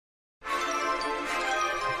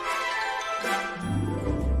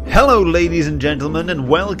Hello, ladies and gentlemen, and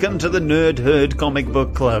welcome to the Nerd Herd Comic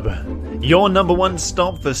Book Club, your number one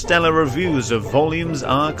stop for stellar reviews of volumes,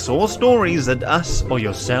 arcs, or stories that us or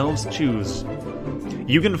yourselves choose.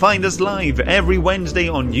 You can find us live every Wednesday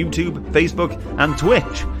on YouTube, Facebook, and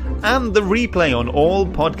Twitch, and the replay on all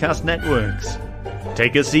podcast networks.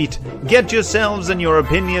 Take a seat, get yourselves and your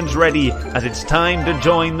opinions ready, as it's time to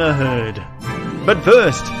join the herd. But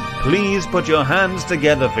first, please put your hands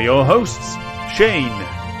together for your hosts, Shane,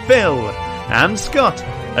 Phil, and Scott,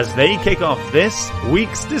 as they kick off this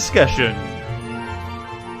week's discussion.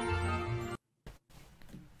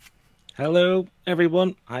 Hello,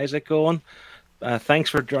 everyone. How's it going? Thanks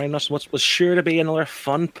for joining us. What was sure to be another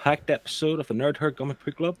fun-packed episode of the Nerd Herd Comic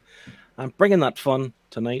Book Club. I'm bringing that fun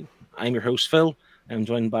tonight. I'm your host, Phil. I'm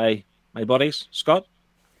joined by my buddies, Scott.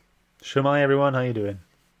 Shumai, everyone. How you doing?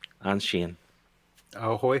 And Shane.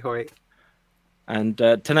 Oh, hoy, hoy. And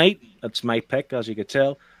tonight, it's my pick, as you could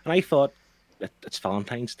tell. And I thought, it's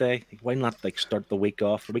Valentine's Day. Why not start the week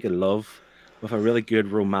off, the week of love, with a really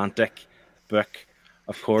good romantic book,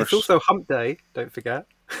 of course. It's also Hump Day, don't forget.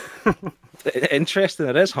 Interesting,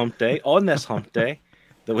 it is Hump Day. On this Hump Day,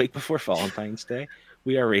 the week before Valentine's Day,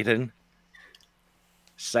 we are reading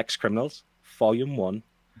Sex Criminals, Volume 1.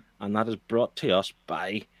 And that is brought to us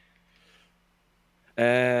by...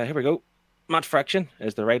 here we go. Matt Fraction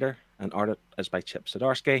is the writer, and art is by Chip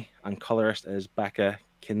Zdarsky, and colorist is Becca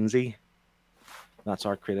Kinsey. That's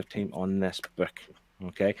our creative team on this book.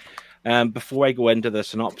 Okay. Before I go into the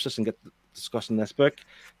synopsis and get discussing this book,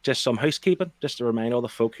 just some housekeeping, just to remind all the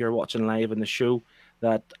folk who are watching live in the show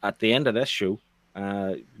that at the end of this show,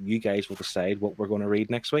 you guys will decide what we're going to read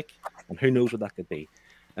next week, and who knows what that could be.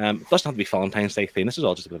 It doesn't have to be Valentine's Day theme. This is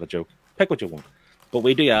all just a bit of a joke. Pick what you want. But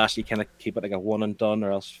we do ask you kind of keep it like a one and done,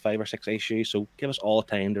 or else 5 or 6 issues. So give us all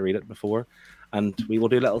time to read it before, and we will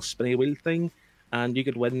do a little spinny wheel thing, and you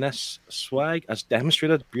could win this swag as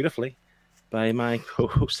demonstrated beautifully by my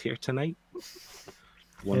co-host here tonight.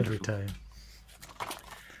 Wonderful. Every time.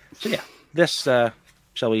 So yeah, this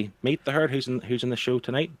shall we meet the herd? Who's in the show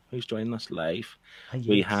tonight? Who's joining us live? Yes.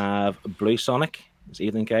 We have Blue Sonic. This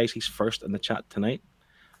evening, guys. He's first in the chat tonight.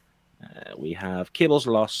 We have Cable's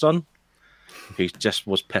Lost Son, who just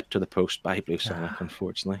was pipped to the post by Blue Sonic,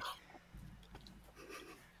 unfortunately.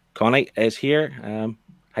 Connie is here.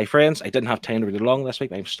 Hi, friends. I didn't have time to read along this week,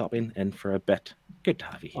 but I'm stopping in for a bit. Good to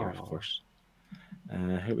have you here, of course.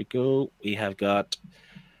 Here we go. We have got...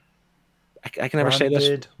 I can never say this.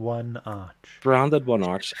 Branded One Arch. Branded One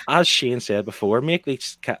Arch. As Shane said before, make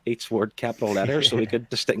each word capital letters so we could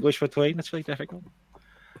distinguish between. It's really difficult.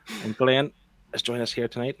 And Glenn is joining us here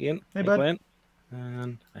tonight again. Hey, bud. Glenn.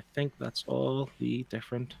 And I think that's all the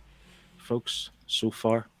different folks so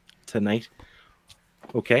far tonight.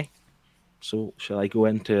 Okay. So shall I go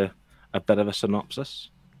into a bit of a synopsis?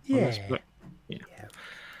 On this book? Yeah.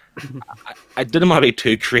 I didn't want to be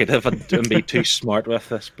too creative and be too smart with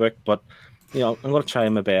this book, but I'm going to try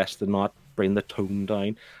my best to not bring the tone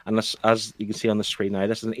down. And as you can see on the screen now,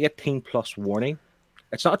 this is an 18+ warning.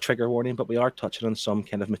 It's not a trigger warning, but we are touching on some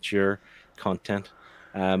kind of mature content.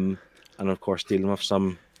 And of course, dealing with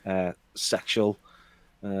some sexual,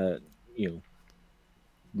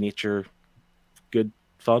 nature, good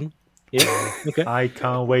fun. Yeah, okay. I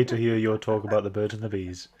can't wait to hear your talk about the birds and the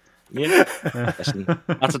bees. Yeah, listen,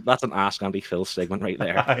 that's an Ask Andy Phil segment right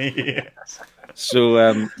there. Yes.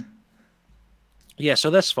 So, so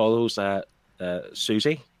this follows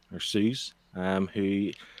Susie, or Suze,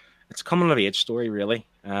 who it's a coming of age story, really.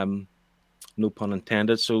 No pun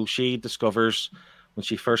intended. So she discovers when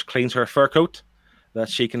she first cleans her fur coat that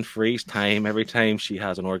she can freeze time every time she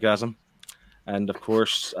has an orgasm. And of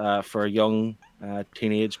course, for a young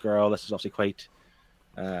teenage girl, this is obviously quite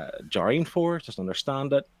jarring for her, doesn't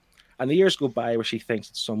understand it. And the years go by where she thinks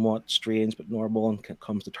it's somewhat strange but normal and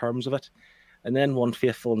comes to terms with it. And then one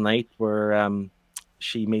fateful night where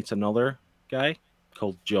she meets another guy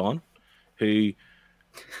called John, who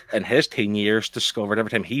in his teen years discovered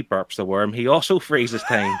every time he burps the worm, he also freezes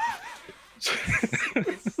time.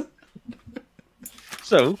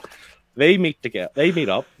 So they meet together. They meet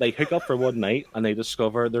up. They hook up for one night, and they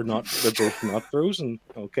discover they're both not frozen.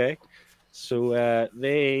 Okay, so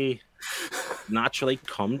they naturally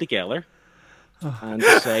come together and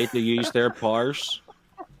decide to use their powers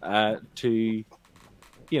to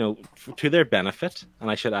their benefit. And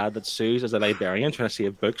I should add that Suze is a librarian trying to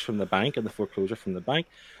save books from the bank and the foreclosure from the bank.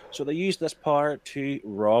 So they use this power to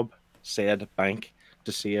rob said bank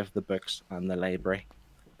to save the books and the library.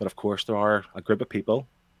 But of course, there are a group of people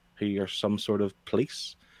who are some sort of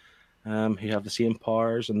police who have the same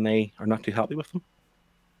powers, and they are not too happy with them.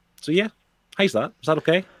 So yeah, how's that? Is that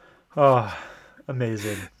okay? Oh,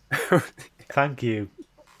 amazing. Thank you.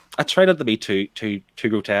 I tried not to be too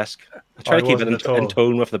grotesque. I try Oh, to it keep it wasn't at in all.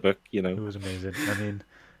 tone with the book, It was amazing. I mean,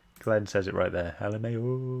 Glenn says it right there.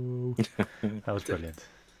 LMAO. That was brilliant.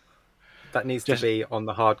 That needs to Just be on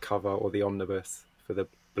the hardcover or the omnibus for the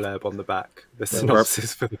blurb on the back. The burp.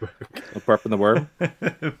 synopsis for the book. A burp in the worm.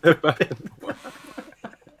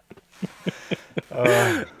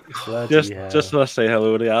 Oh, bloody hell. Just want to say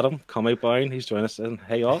hello to Adam, comic bound. He's joining us in.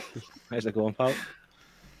 Hey all, how's it going, pal?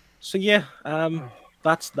 So yeah,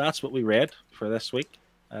 that's what we read for this week.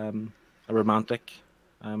 A romantic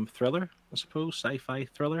thriller, I suppose, sci-fi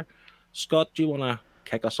thriller. Scott, do you want to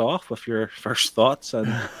kick us off with your first thoughts and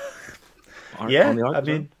Yeah, on the art I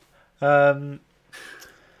design? mean,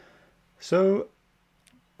 so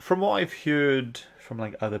from what I've heard from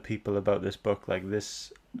like other people about this book, like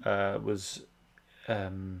this was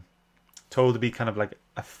told to be kind of like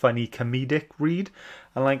a funny comedic read,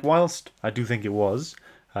 and like whilst I do think it was,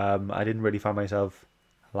 I didn't really find myself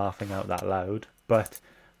laughing out that loud. But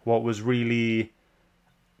what was really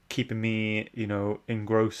keeping me,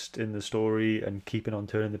 engrossed in the story and keeping on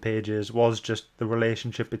turning the pages was just the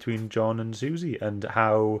relationship between John and Susie, and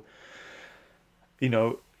how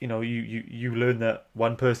you learn that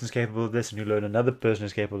one person's capable of this and you learn another person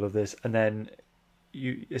is capable of this, and then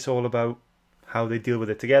it's all about how they deal with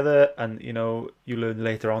it together. And you learn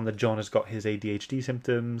later on that John has got his ADHD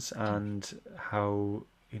symptoms, and how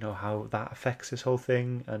that affects his whole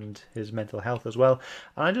thing and his mental health as well.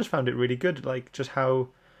 And I just found it really good, like just how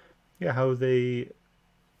they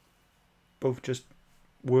both just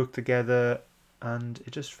work together, and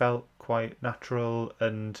it just felt quite natural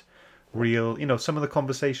and real. Some of the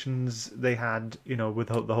conversations they had, with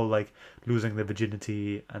the whole like losing the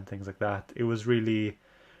virginity and things like that. It was really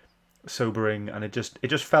sobering, and it just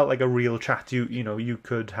felt like a real chat you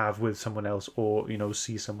could have with someone else, or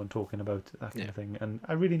see someone talking about that kind of thing. And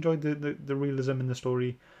I really enjoyed the realism in the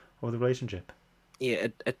story of the relationship. Yeah,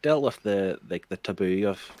 it dealt with the taboo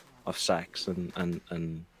of sex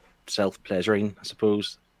and self pleasuring, I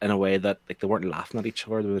suppose, in a way that like they weren't laughing at each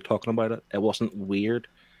other. They were talking about it. It wasn't weird.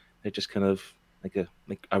 It just kind of like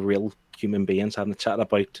a real human beings having a chat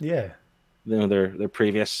about Yeah. their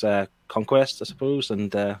previous conquests, I suppose.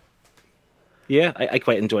 And yeah, I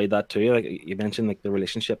quite enjoyed that too. Like you mentioned, like the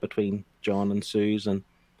relationship between John and Suze, and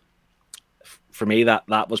for me that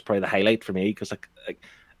was probably the highlight for me, because like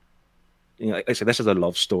like I said, this is a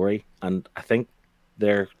love story, and I think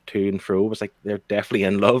their to and fro was like they're definitely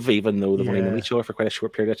in love, even though they've only known each other for quite a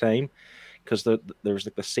short period of time. Because there was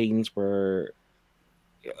like the scenes where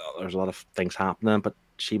there's a lot of things happening, but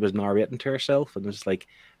she was narrating to herself, and it was like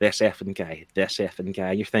this effing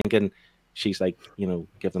guy. You're thinking she's like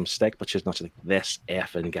give them stick, but she's not. She's like this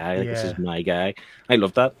effing guy. Like this is my guy. I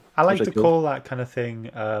love that. I like to call that kind of thing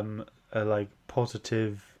a like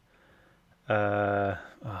positive,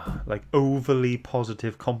 like overly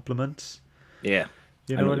positive compliments. Yeah,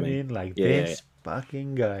 you know what I mean? Like this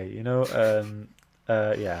fucking guy.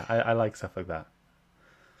 Yeah, I like stuff like that.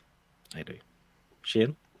 I do.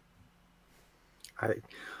 Shane?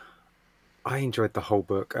 I enjoyed the whole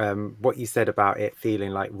book. What you said about it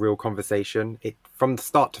feeling like real conversation, it from the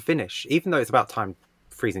start to finish, even though it's about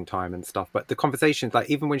freezing time and stuff, but the conversations,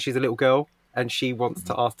 like even when she's a little girl and she wants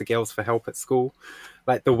to ask the girls for help at school,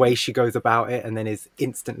 like the way she goes about it and then is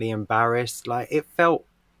instantly embarrassed, like it felt,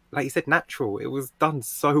 like you said, natural. It was done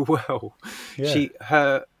so well. Yeah.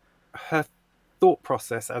 Her thought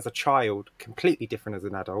process as a child completely different as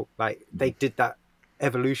an adult. Like they did that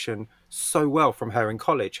evolution so well, from her in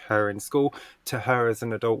college, her in school, to her as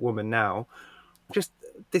an adult woman now. Just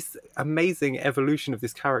this amazing evolution of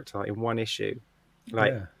this character in one issue.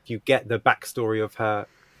 Like you get the backstory of her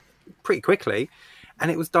pretty quickly, and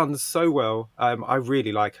it was done so well. I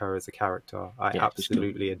really like her as a character. I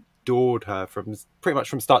absolutely adored her from pretty much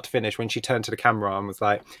from start to finish. When she turned to the camera and was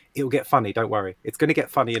like, "It'll get funny, don't worry. It's going to get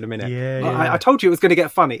funny in a minute." I told you it was going to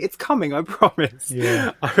get funny. It's coming, I promise.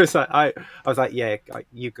 Yeah. I was like, yeah,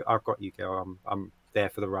 I've got you, girl. I'm there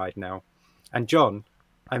for the ride now. And John,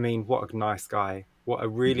 I mean, what a nice guy. What a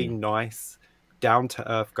really nice, down to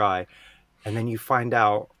earth guy. And then you find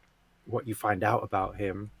out what you find out about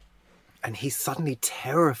him, and he's suddenly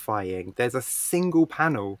terrifying. There's a single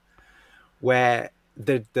panel where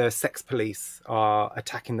the sex police are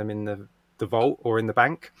attacking them in the vault or in the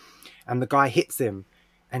bank, and the guy hits him,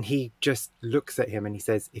 and he just looks at him and he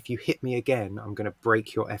says, "If you hit me again, I'm going to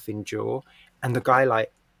break your effing jaw." And the guy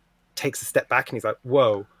like takes a step back and he's like,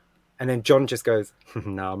 "Whoa." And then John just goes,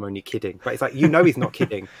 "No, I'm only kidding." But it's like, he's not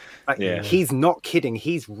kidding. Like he's not kidding.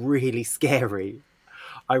 He's really scary.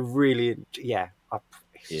 I really,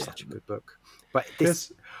 it's such a good book. But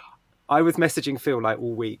this, I was messaging Phil like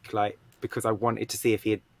all week, like because I wanted to see if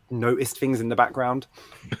he had noticed things in the background.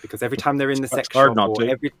 Because every time they're in the It's sex hard shop, not or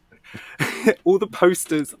to. all the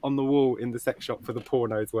posters on the wall in the sex shop for the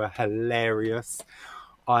pornos were hilarious.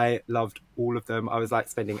 I loved all of them. I was like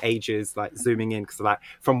spending ages like zooming in because like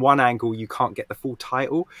from one angle you can't get the full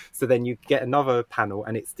title, so then you get another panel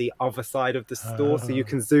and it's the other side of the store, so you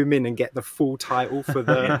can zoom in and get the full title for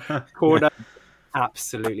the corner.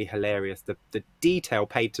 Absolutely hilarious. The detail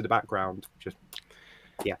paid to the background,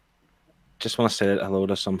 Just want to say hello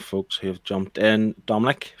to some folks who have jumped in.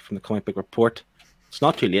 Dominic from the Comic Book Report. It's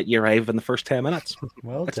not too late. You arrive in the first 10 minutes.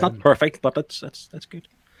 Well It's done. not perfect, but it's good.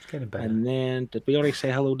 It's getting better. And then, did we already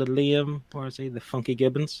say hello to Liam? Or is he the Funky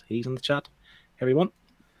Gibbons? He's in the chat. Everyone.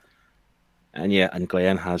 And yeah, and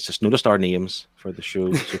Glenn has just noticed our names for the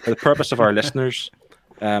show. So for the purpose of our listeners,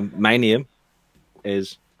 my name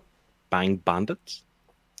is Bang Bandits.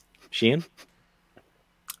 Shane.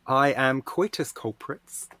 I am Coitus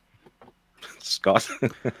Culprits. Scott.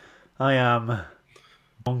 I am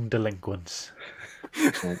Young Delinquents.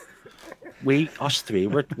 Us three,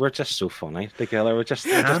 we're just so funny together. We're just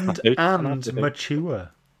and mature.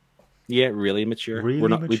 Yeah, really mature. Really We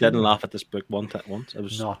mature. didn't laugh at this book once. It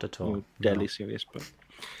was Not at all. deadly No. serious book.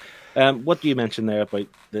 What do you mention there about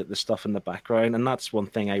the stuff in the background? And that's one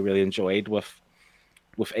thing I really enjoyed with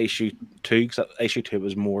issue 2, because issue 2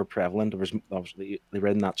 was more prevalent. There was obviously they were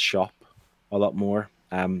in that shop a lot more.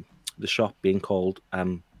 The shop being called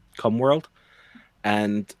Cum World,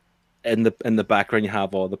 and in the background you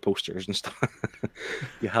have all the posters and stuff.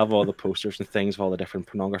 You have all the posters and things of all the different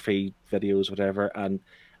pornography videos, whatever, and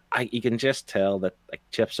you can just tell that like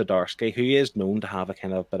Chip Zdarsky, who is known to have a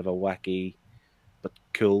kind of bit of a wacky but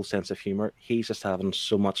cool sense of humor, he's just having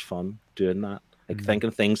so much fun doing that. Like thinking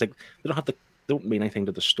things like they don't mean anything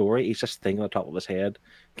to the story. He's just thinking on the top of his head,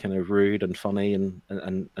 kind of rude and funny and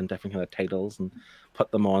different kind of titles, and put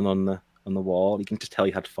them on the wall. You can just tell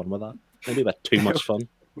he had fun with that. Maybe a bit too much fun.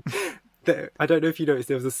 I don't know if you noticed,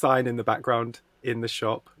 there was a sign in the background in the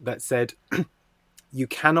shop that said, "You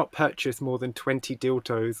cannot purchase more than 20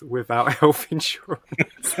 dildos without health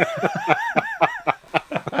insurance."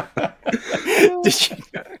 Did you?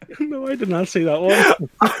 No, I did not see that one.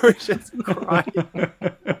 I was just crying.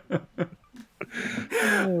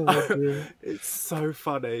 It's so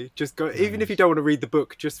funny. Just go, even if you don't want to read the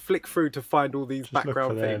book, just flick through to find all these Just look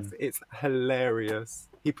background for them. things. It's hilarious.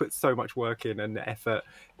 He put so much work in, and the effort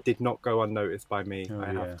did not go unnoticed by me, Oh,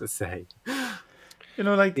 I yeah. have to say. You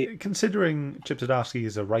know, like considering Chip Zdarsky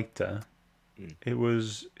is a writer, it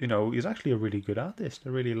was, he's actually a really good artist. I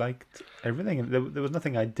really liked everything, and there was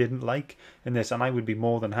nothing I didn't like in this, and I would be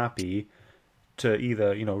more than happy to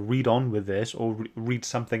either read on with this or read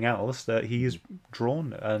something else that he's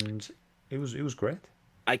drawn, and it was great.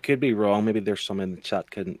 I could be wrong. Maybe there's someone in the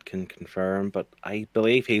chat can confirm, but I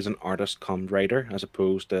believe he's an artist come writer as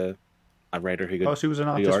opposed to a writer who could. Oh, so he was an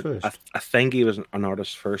do artist art. first. I think he was an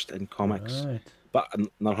artist first in comics, Right. but I'm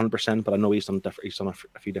not 100%. But I know he's done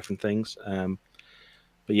a few different things.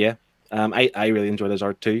 But yeah, I really enjoyed his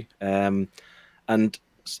art too. And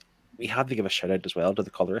we had to give a shout out as well to the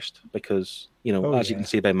colorist because as you can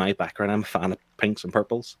see by my background, I'm a fan of pinks and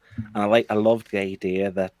purples, and I loved the idea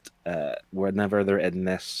that whenever they're in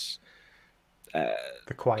this The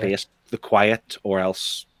quiet. place, the quiet, or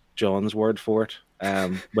else John's word for it,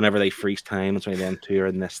 whenever they freeze time, it's when them two are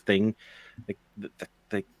in this thing. Like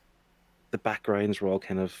the backgrounds were all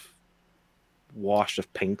kind of washed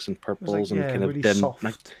of pinks and purples and kind of really dim. soft.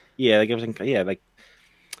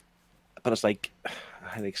 But it's like,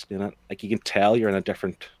 how do I explain it? Like you can tell you're in a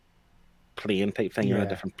different plane type thing. You're in a Yeah.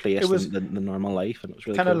 different place It was than the normal life, and it was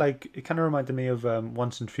really kind of cool. like it kind of reminded me of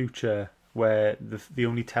Once and Future, where the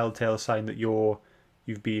only telltale sign that you've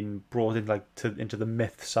been brought in into the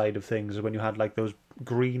myth side of things is when you had like those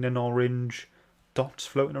green and orange dots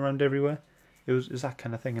floating around everywhere. It was that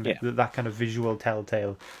kind of thing, and that kind of visual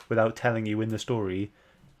telltale without telling you in the story,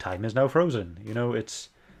 time is now frozen.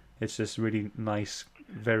 It's this really nice,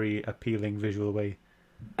 very appealing visual way.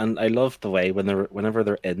 And I love the way whenever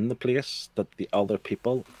they're in the place that the other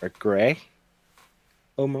people are grey,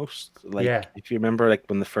 almost like if you remember, like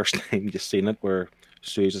when the first time you seen it, where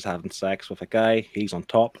Suze is having sex with a guy, he's on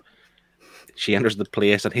top. She enters the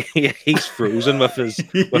place and he's frozen with his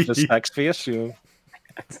sex face,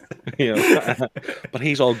 but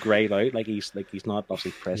he's all greyed out, like he's not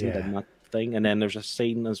obviously present in that thing. And then there's a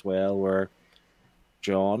scene as well where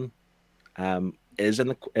John is in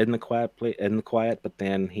the quiet, but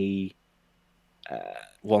then he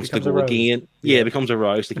wants to go again. Yeah, becomes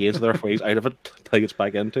aroused again, so therefore he's out of it till he gets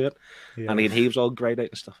back into it. And he was all greyed out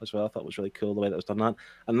and stuff as well. I thought it was really cool the way that was done that.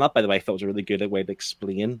 And that, by the way, I thought was a really good way to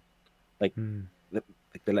explain like the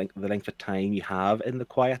length of time you have in the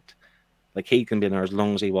quiet. Like he can be in there as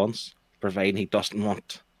long as he wants, providing he doesn't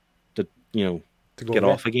want to, To go get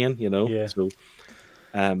away. off again. Yeah. So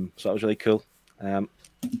that was really cool.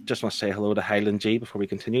 Just want to say hello to Highland G before we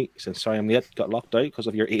continue. He said, "Sorry, I'm late. Got locked out because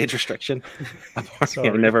of your age restriction. Sorry,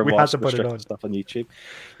 I've never we had watched to put it restricted on. stuff on YouTube."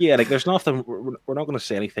 Yeah, like there's nothing. We're not going to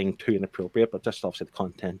say anything too inappropriate, but just obviously the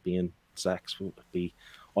content being sex would be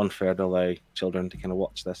unfair to allow children to kind of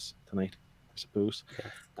watch this tonight, I suppose.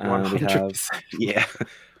 And we have, 100%.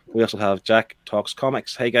 we also have Jack Talks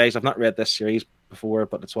Comics. Hey guys, I've not read this series before,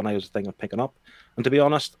 but it's one I was thinking of picking up. And to be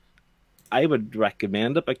honest, I would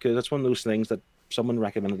recommend it because it's one of those things that someone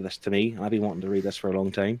recommended this to me, and I've been wanting to read this for a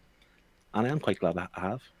long time, and I am quite glad I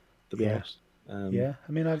have, to be honest. Yeah,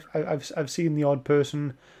 I mean, I've seen the odd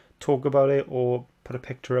person talk about it or put a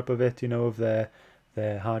picture up of it, of their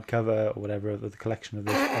hardcover or whatever of the collection of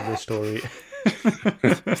this story.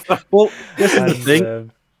 Well, this is the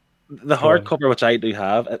thing. The go on. hardcover, which I do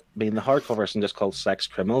have, the hardcover isn't just called Sex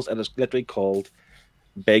Criminals; it is literally called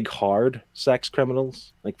Big Hard Sex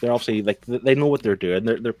Criminals. Like they're obviously they know what they're doing.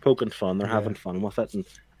 They're poking fun. They're having fun with it, and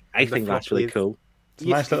I think that's really cool. It's a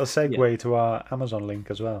nice little segue to our Amazon link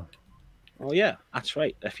as well. Oh yeah, that's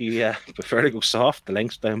right. If you prefer to go soft, the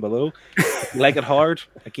link's down below. If you like it hard,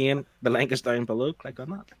 again, the link is down below. Click on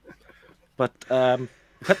that. But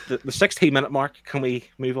hit the 16-minute mark. Can we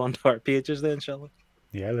move on to our pages then, shall we?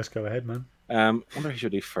 Yeah, let's go ahead, man. I wonder who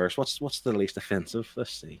should do first. What's the least offensive?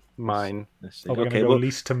 Let's see. Mine. Let's see. We're going to go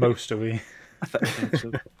least to most, are we? I think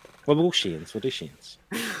so. Well, we'll Shane's. We'll do Shane's.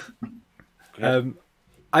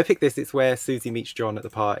 I picked this. It's where Susie meets John at the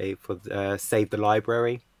party for Save the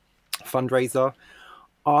Library fundraiser.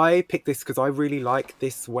 I picked this because I really like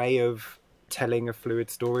this way of telling a fluid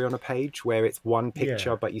story on a page where it's one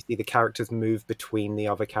picture, but you see the characters move between the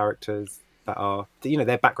other characters that are,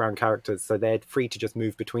 they're background characters, so they're free to just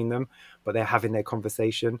move between them, but they're having their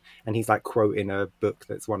conversation, and he's like quoting a book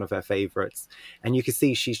that's one of her favorites, and you can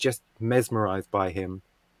see she's just mesmerized by him.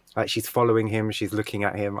 Like she's following him, she's looking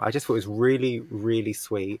at him. I just thought it was really, really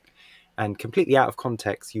sweet, and completely out of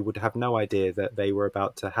context. You would have no idea that they were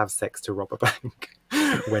about to have sex to rob a bank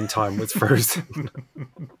when time was frozen.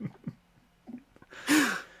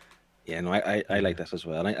 Yeah, no, I like this as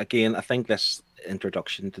well. And I think this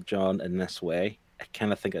introduction to John in this way, I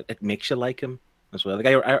kind of think it makes you like him as well. Like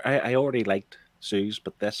I already liked Suze,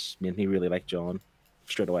 but this made me really like John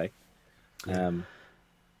straight away. I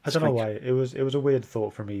don't know why. It was a weird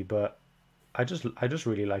thought for me, but I just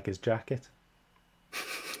really like his jacket.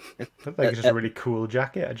 I think it's just a really cool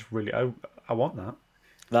jacket. I want that.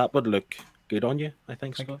 That would look good on you, I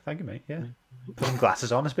think. Thank you, mate. Yeah, put some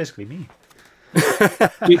glasses on. It's basically me.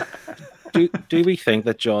 do we think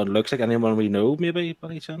that John looks like anyone we know? Maybe by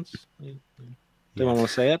any chance? Do you want to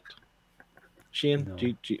say it, Shane? No.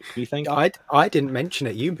 Do you think? I didn't mention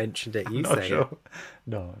it. You mentioned it. You say it.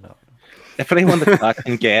 No. If anyone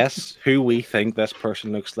can guess who we think this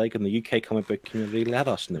person looks like in the UK comic book community, let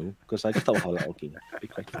us know, because I just thought a little game. It'd be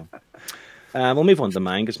quite fun. We'll move on to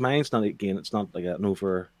mine, because mine's not, again, it's not like an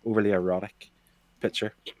overly erotic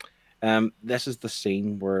picture. This is the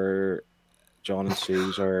scene where John and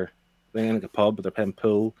Suze are in a pub, they're playing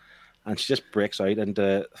pool, and she just breaks out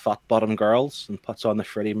into Fat Bottom Girls and puts on the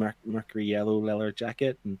Freddie Mercury yellow leather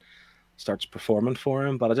jacket and starts performing for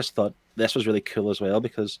him. But I just thought this was really cool as well,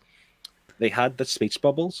 because they had the speech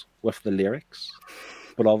bubbles with the lyrics,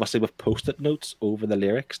 but obviously with post-it notes over the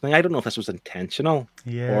lyrics. Now, I don't know if this was intentional,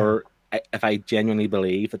 or if I genuinely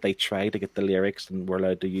believe that they tried to get the lyrics and were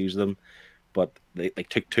allowed to use them, but they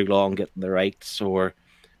took too long getting the rights, or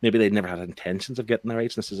maybe they never had intentions of getting the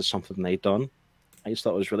rights, and this is just something they'd done. I just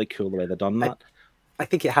thought it was really cool the way they'd done that. I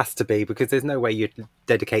think it has to be, because there's no way you'd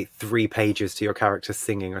dedicate 3 pages to your character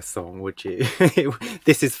singing a song, would you?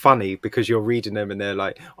 This is funny because you're reading them and they're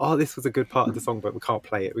like, oh, this was a good part of the song, but we can't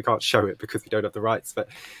play it. We can't show it because we don't have the rights. But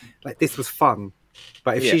like, this was fun.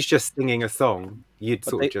 But if she's just singing a song, you'd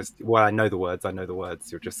I know the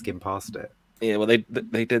words. You'll just skim past it. Yeah, well,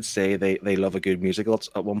 they did say they love a good musical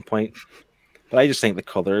at one point. But I just think the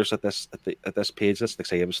colours at this page, this, like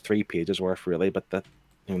say, it was 3 pages worth really, but the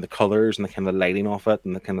colours and the kind of lighting off it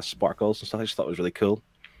and the kind of sparkles and stuff, I just thought it was really cool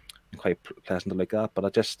and quite pleasant to look at. But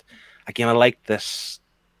I like this.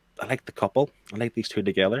 I like the couple. I like these two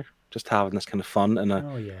together, just having this kind of fun in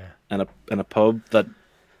a pub that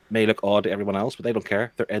may look odd to everyone else, but they don't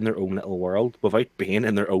care. They're in their own little world without being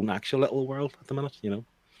in their own actual little world at the minute. I thought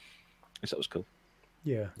it was cool.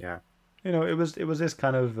 Yeah. It was this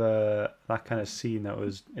kind of that kind of scene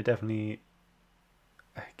it definitely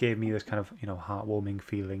gave me this kind of heartwarming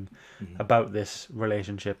feeling about this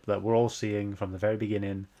relationship that we're all seeing from the very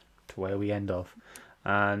beginning to where we end off,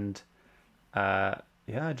 and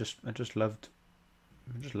yeah, I just loved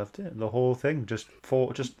it. The whole thing, just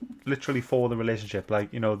literally for the relationship.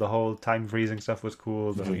 Like, the whole time freezing stuff was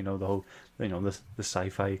cool. The whole, the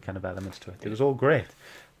sci-fi kind of elements to it. It was all great.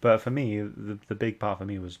 But for me, the big part for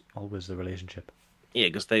me was always the relationship. Yeah,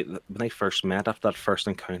 because when they first met after that first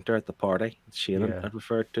encounter at the party, Shane had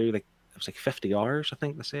referred to, like, it was like 50 hours, I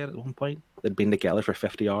think they said at one point. They'd been together for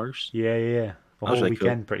 50 hours. Yeah. The whole really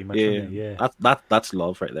weekend, cool. Pretty much. Yeah. That's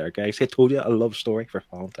love right there, guys. I told you, a love story for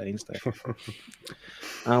Valentine's Day.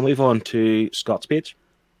 And move on to Scott's page.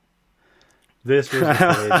 This was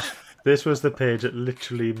the page. This was the page that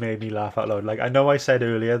literally made me laugh out loud. Like, I know I said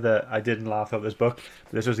earlier that I didn't laugh at this book,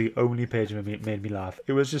 but this was the only page that made me laugh.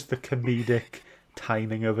 It was just the comedic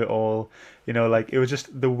timing of it all. Like, it was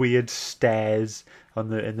just the weird stares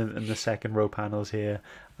in the second row panels here,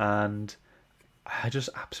 and I just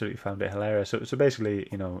absolutely found it hilarious. So basically,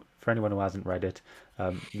 for anyone who hasn't read it,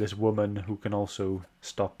 this woman who can also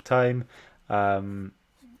stop time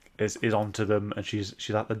is onto them, and she's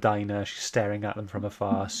at the diner. She's staring at them from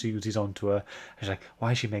afar. Susie's onto her. She's like,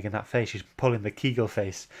 "Why is she making that face? She's pulling the Kegel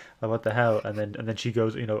face. Like, what the hell?" And then she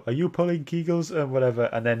goes, "Are you pulling Kegels and whatever?"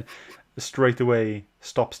 And then straight away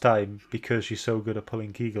stops time because she's so good at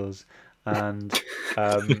pulling Kegels. And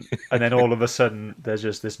then all of a sudden there's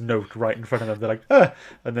just this note right in front of them. They're like, "Ah!"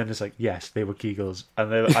 And then it's like, yes, they were Kegels,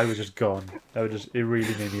 and I was just gone. It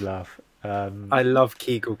really made me laugh. I love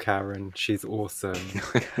Kegel Karen. She's awesome.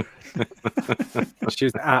 She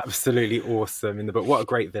was absolutely awesome in the book. What a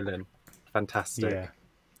great villain. Fantastic.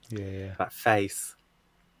 Yeah. That face.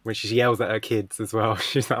 When she yells at her kids as well.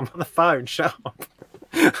 She's like, "I'm on the phone, shut up."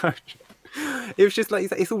 It was just like,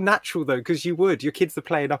 it's all natural though, because your kids are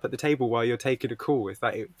playing up at the table while you're taking a call. It's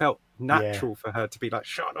like, it felt natural for her to be like,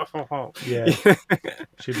 "Shut up." Yeah.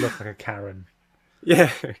 She'd look like a Karen. Yeah.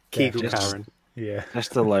 Kegel Karen. Yeah.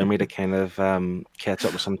 Just to allow me to kind of catch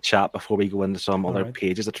up with some chat before we go into some other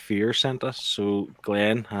pages that Fear sent us. So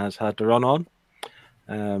Glenn has had to run on.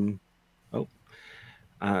 Thanks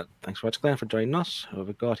very much, Glenn, for joining us. What have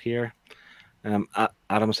we got here?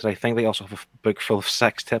 Adam said, "I think they also have a book full of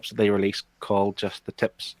sex tips that they release called Just the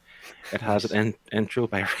Tips. It has an intro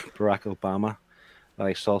by Barack Obama that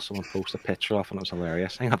I saw someone post a picture of, and it was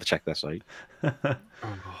hilarious. I have to check this out."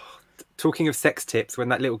 Talking of sex tips, when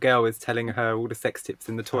that little girl was telling her all the sex tips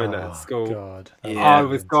in the toilet at school, God. I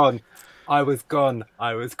was gone. I was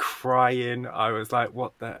crying. I was like,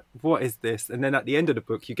 what is this? And then at the end of the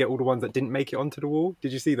book, you get all the ones that didn't make it onto the wall.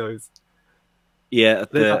 Did you see those? Yeah,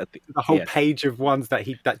 the whole page of ones that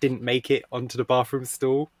didn't make it onto the bathroom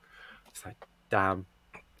stall. It's like, damn,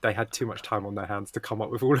 they had too much time on their hands to come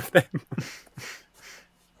up with all of them.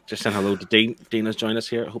 Just saying hello to Dean. Dean has joined us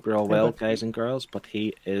here. I hope you're all well, guys and girls. But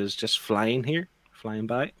he is just flying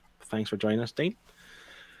by. Thanks for joining us, Dean.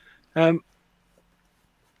 Should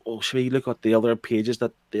we look at the other pages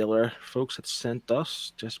that the other folks had sent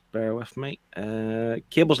us? Just bear with me.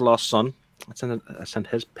 Cable's Lost Son. I sent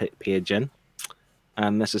his page in,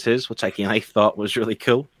 and this is his, which I thought was really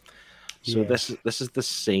cool. So this is the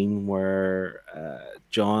scene where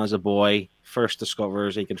John, as a boy, first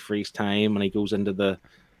discovers he can freeze time, and he goes into the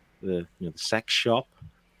sex shop.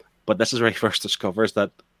 But this is where he first discovers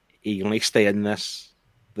that he can only stay in his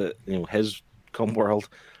cum world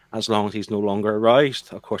as long as he's no longer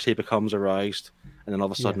aroused. Of course, he becomes aroused, and then all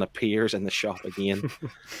of a sudden appears in the shop again.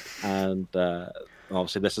 And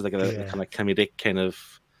obviously, this is like a kind of comedic kind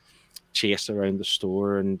of chase around the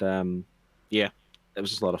store, and it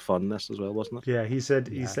was just a lot of fun. This as well, wasn't it? Yeah, he said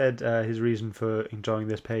his reason for enjoying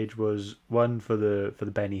this page was one for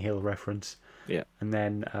the Benny Hill reference. Yeah, and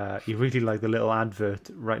then he really liked the little advert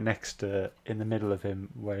right next to, in the middle of him,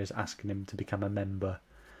 where he's asking him to become a member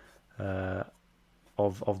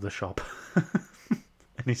of the shop.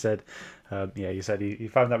 And he said, he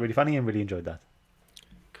found that really funny and really enjoyed that.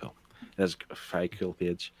 Cool. That's a very cool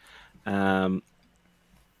page.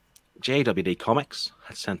 JWD Comics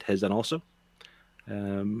had sent his in also.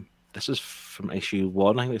 This is from issue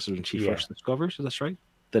 1. I think this is when she first discovers. Is this right?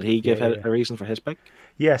 Did he give a reason for his pick?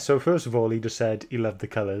 Yeah. So first of all, he just said he loved the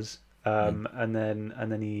colours, and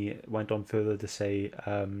then he went on further to say,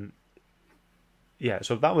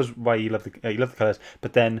 so that was why he loved the colours.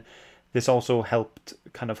 But then this also helped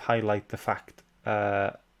kind of highlight the fact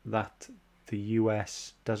that the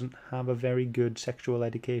US doesn't have a very good sexual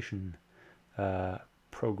education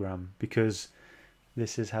program, because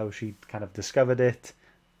this is how she kind of discovered it,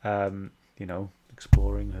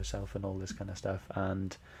 exploring herself and all this kind of stuff,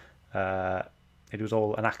 and it was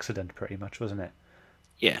all an accident pretty much, wasn't it?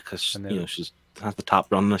 Yeah, because And then- she's had the top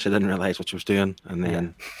run and she didn't realize what she was doing, and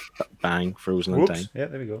then bang, frozen in time. Whoops. Yeah,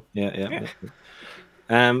 there we go.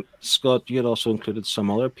 Yeah. Scott, you had also included some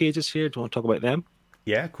other pages here. Do you want to talk about them?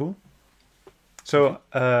 Yeah, cool. So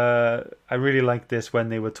I really like this when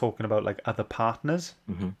they were talking about like other partners.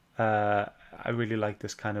 Mm-hmm. I really like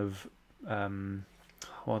this kind of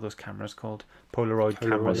what are those cameras called? Polaroid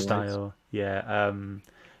camera Polaroids. style. Yeah,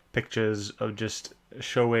 pictures of just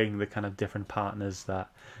showing the kind of different partners that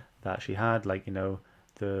she had, like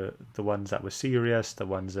the ones that were serious, the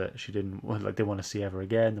ones that she didn't didn't want to see ever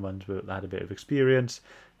again, the ones that had a bit of experience.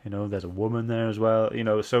 There's a woman there as well.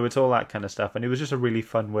 So it's all that kind of stuff, and it was just a really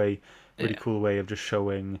fun way, really cool way of just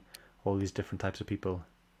showing all these different types of people.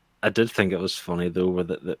 I did think it was funny though, with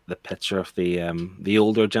the picture of the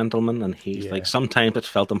older gentleman, and he's like, sometimes it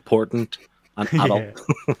felt important and adult.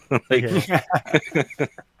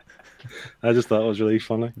 I just thought it was really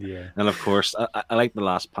funny. Yeah. And of course, I like the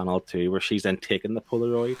last panel too, where she's then taking the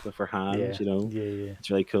Polaroid with her hands. Yeah. It's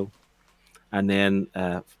really cool. And then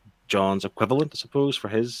John's equivalent, I suppose, for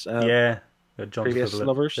his John's previous equivalent.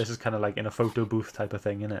 lovers. This is kind of like in a photo booth type of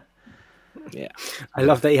thing, isn't it? Yeah. I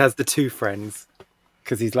love that he has the two friends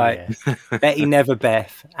because he's like Betty, Never,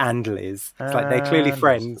 Beth, and Liz. It's like they're clearly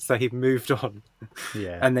friends, so he's moved on.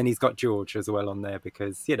 Yeah. And then he's got George as well on there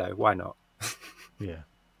because why not? Yeah.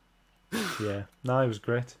 Yeah. No, it was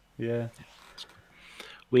great. Yeah.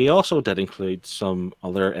 We also did include some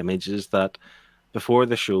other images that, before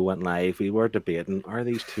the show went live, we were debating, are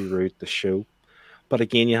these too rude to show? But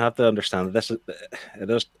again, you have to understand that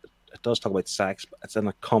it does talk about sex, but it's in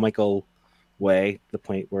a comical way, to the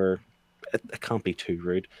point where it can't be too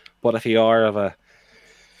rude. But if you are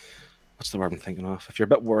what's the word I'm thinking of? If you're a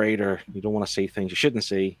bit worried or you don't want to see things you shouldn't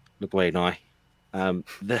see, look away now.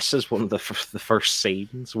 This is one of the first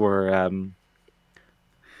scenes where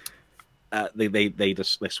so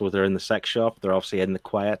they're in the sex shop. They're obviously in the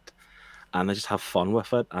quiet, and they just have fun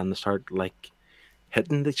with it, and they start like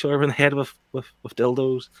hitting each other in the head with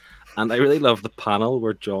dildos. And I really love the panel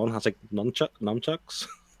where John has like nunchucks.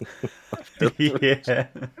 Yeah.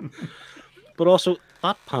 But also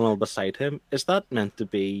that panel beside him, is that meant to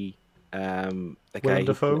be the guy? Willem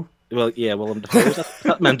Dafoe? Well, yeah, Willem Dafoe. Is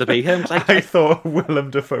that meant to be him? Like, I thought Willem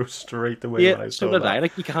Dafoe straight away when I saw so did that. I.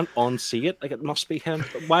 Like, you can't unsee it. Like, it must be him.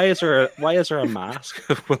 But why is there a mask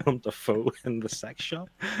of Willem Dafoe in the sex shop?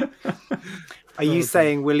 Are you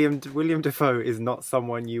saying William Dafoe is not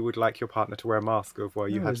someone you would like your partner to wear a mask of while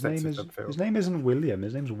you have sex with them, Phil? His name isn't William.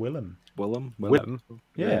 His name's Willem. Willem.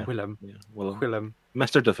 Yeah. Willem. Yeah, Willem. Willem.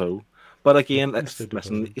 Mr. Dafoe. But again, Mr.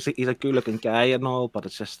 listen, Dafoe. he's a good-looking guy and all, but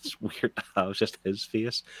it's weird to have just his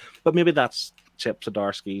face. But maybe that's Chip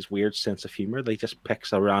Zdarsky's weird sense of humor. They just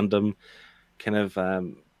picks a random kind of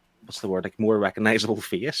what's the word, like more recognizable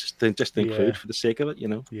face to include for the sake of it,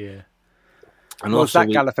 Yeah. And Well, also Zach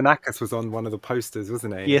Galifianakis was on one of the posters,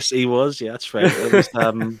 wasn't he? Yes, he was. Yeah, that's right. It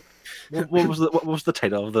was, what was the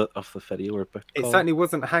title of the video or book It called? certainly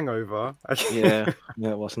wasn't Hangover. Yeah,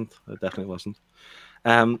 it wasn't. It definitely wasn't.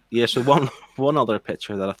 So one other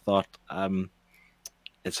picture that I thought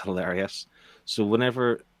is hilarious. So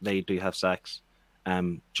whenever they do have sex,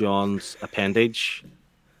 John's appendage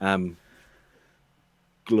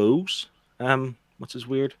glows, which is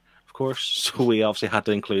weird, of course. So we obviously had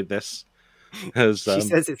to include this. As, she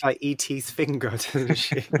says it's like E.T.'s finger, doesn't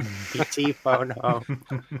she? E.T. phone home.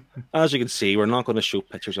 As you can see, we're not going to show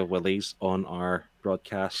pictures of willies on our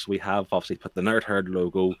broadcast. We have obviously put the Nerd Herd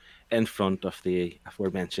logo in front of the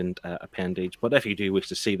aforementioned appendage. But if you do wish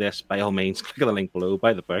to see this, by all means, click on the link below,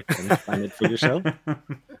 buy the book, and find it for yourself.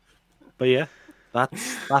 But yeah,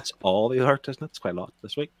 that's all the art, isn't it? It's quite a lot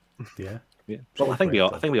this week. Yeah. But I think we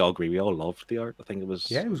all agree. We all loved the art. I think it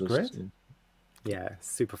was. Yeah, it was great. Yeah,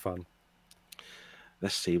 super fun.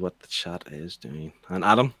 Let's see what the chat is doing. And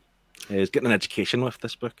Adam is getting an education with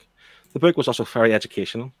this book. The book was also very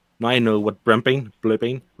educational. Now I know what brimping,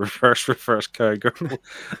 blooping, reverse cowgirl,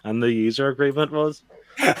 and the user agreement was.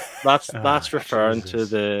 That's referring to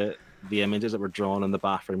the images that were drawn in the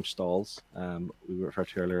bathroom stalls we referred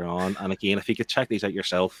to earlier on. And again, if you could check these out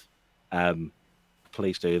yourself,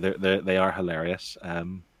 please do. They are hilarious.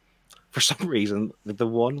 For some reason, the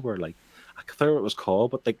one where I forget what it was called,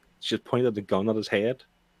 but she pointed the gun at his head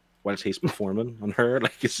whilst he's performing on her.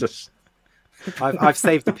 It's just. I've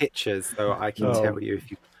saved the pictures, so I can tell you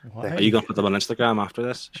if you. Are you going to put them on Instagram after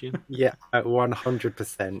this, Shane? Yeah,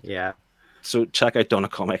 100%. Yeah. So check out Donna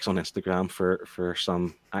Comics on Instagram for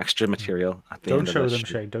some extra material at the end of this. Don't show them,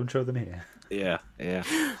 Shane. Don't show them here. Yeah.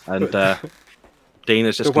 And Dean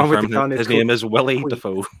has just The one with the confirmed gun is his called name is Willie Willie.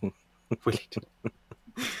 Dafoe.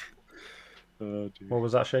 Willie. What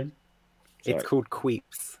was that, Shane? It's called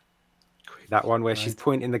Queeps. That one where she's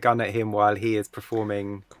pointing the gun at him while he is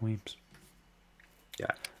performing. Queeps.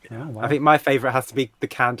 Yeah. Oh, wow. I think my favourite has to be The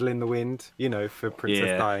Candle in the Wind, for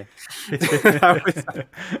Princess Di.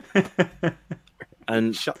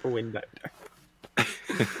 And shut the window.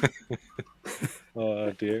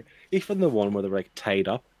 Oh dear. Even the one where they're like tied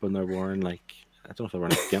up and they're wearing like, I don't know if they're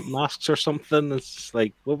wearing gimp masks or something. It's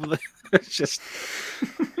like, what were they? It's just,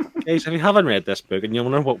 guys, if you haven't read this book and you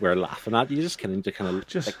wonder what we're laughing at, you just kind of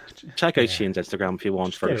check out Shane's Instagram if you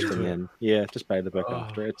want first, and then just buy the book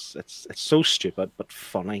after. It's so stupid but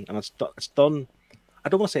funny, and it's done. I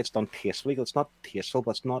don't want to say it's done tastefully. It's not tasteful,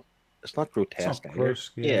 but it's not grotesque. It's not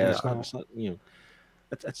gross, it's not.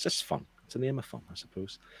 It's just fun. It's a name of fun, I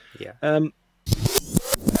suppose. Yeah.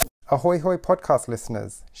 Ahoy hoy podcast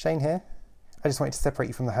listeners, Shane here. I just wanted to separate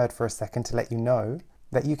you from the herd for a second to let you know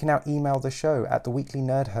that you can now email the show at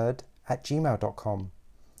theweeklynerdherd@gmail.com.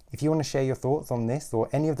 If you want to share your thoughts on this or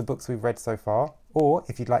any of the books we've read so far, or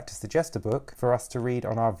if you'd like to suggest a book for us to read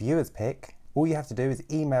on our viewers pick, all you have to do is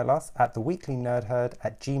email us at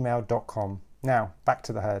theweeklynerdherd@gmail.com. Now, back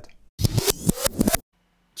to the herd.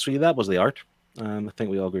 So that was the art. I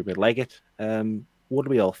think we all agree we'd like it. What do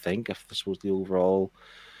we all think of, I suppose, the overall,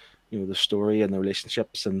 the story and the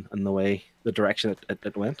relationships and the direction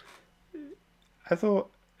it went? I thought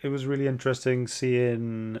it was really interesting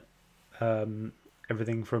seeing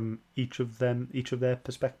everything from each of their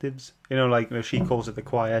perspectives. She calls it the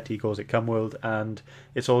quiet, he calls it Cumworld, and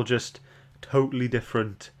it's all just totally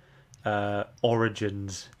different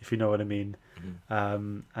origins, if you know what I mean.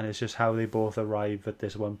 Mm-hmm. And it's just how they both arrive at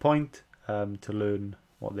this one point to learn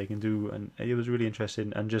what they can do, and it was really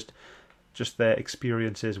interesting, and just their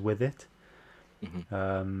experiences with it.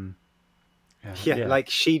 Mm-hmm.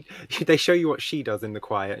 Like they show you what she does in the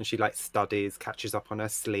quiet, and she like studies, catches up on her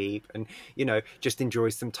sleep, and just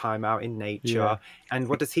enjoys some time out in nature. Yeah. And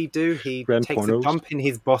what does he do? He Rent takes pornos. a dump in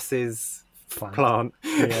his boss's plant.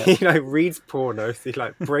 Yeah. He reads pornos. He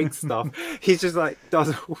breaks stuff. He's just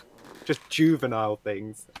does just juvenile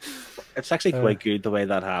things. It's actually quite good the way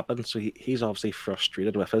that happened. So he's obviously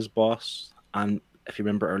frustrated with his boss, and if you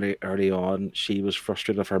remember early on, she was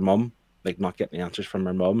frustrated with her mum, like not getting the answers from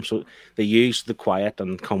her mum. So they used the quiet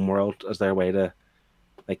and Cumworld as their way to,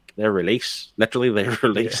 like, their release. Literally, their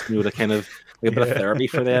release. To kind of like a bit of therapy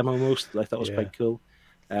for them almost. I thought was quite cool.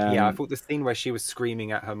 I thought the scene where she was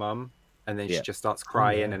screaming at her mum, and then she just starts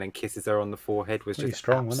crying and then kisses her on the forehead was really just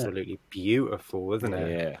strong, absolutely beautiful, wasn't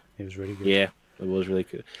it? Yeah, it was really good. Yeah, it was really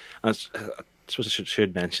good. And I suppose I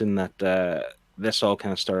should mention that this all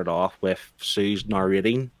kind of started off with Sue's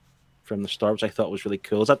narrating from the start, which I thought was really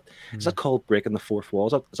cool. Is that called breaking the fourth wall?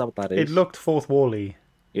 Is that what that is? It looked fourth wall-y.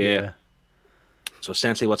 Yeah. So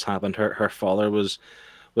essentially, what's happened? Her father was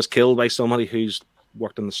killed by somebody who's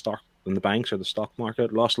worked in the banks or the stock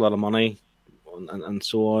market, lost a lot of money, and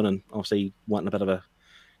so on, and obviously went on a bit of a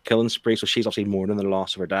killing spree. So she's obviously mourning the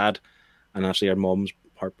loss of her dad, and actually her mum's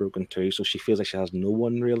heartbroken too. So she feels like she has no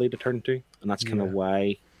one really to turn to, and that's kind of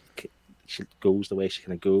why she goes the way she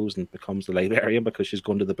kind of goes and becomes the librarian, because she's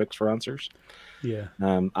going to the books for answers. Yeah.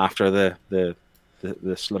 After the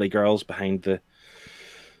slutty girls behind the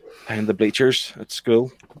bleachers at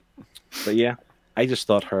school. But yeah, I just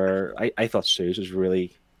thought I thought Suze was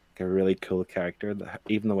really a really cool character.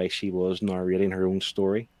 Even the way she was narrating her own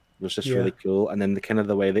story was just really cool. And then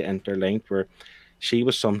the way they interlinked, where she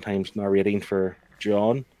was sometimes narrating for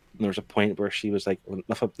John, and there was a point where she was like, well,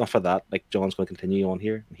 enough of that, like, John's going to continue on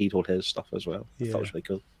here, and he told his stuff as well. I thought it was really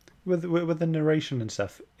cool. With the narration and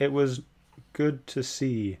stuff, it was good to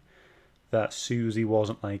see that Susie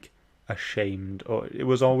wasn't like ashamed, or it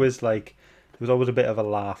was always like there was always a bit of a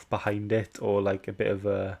laugh behind it, or like a bit of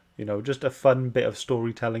a just a fun bit of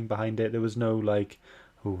storytelling behind it. There was no like,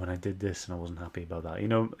 oh, when I did this and I wasn't happy about that.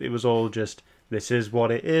 It was all just, this is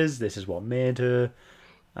what it is, this is what made her,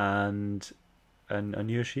 and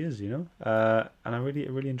here she is, and I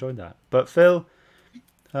really enjoyed that. But Phil,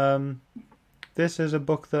 this is a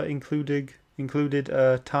book that included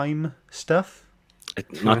time stuff.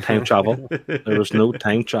 Not time travel. There was no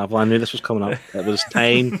time travel. I knew this was coming up. It was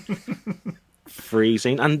time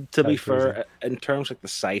freezing. And to be fair, in terms of the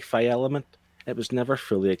sci-fi element, it was never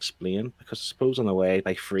fully explained, because I suppose in a way,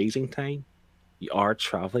 by freezing time, you are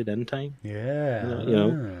traveling in time.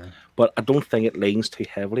 Yeah. But I don't think it leans too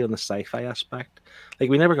heavily on the sci-fi aspect. Like,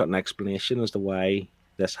 we never got an explanation as to why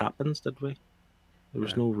this happens, did we? There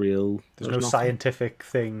was no real... There's no scientific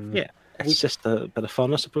thing. Yeah. It's just a bit of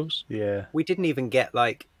fun, I suppose. Yeah. We didn't even get,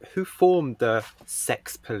 like, who formed the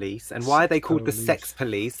sex police, and why are they called the sex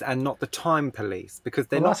police and not the time police? Because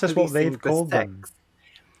they're not that's just what they've called sex. them.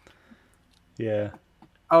 Yeah.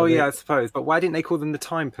 Oh, But yeah, they- I suppose. But why didn't they call them the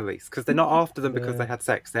time police? Because they're not after them because they had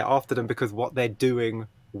sex. They're after them because what they're doing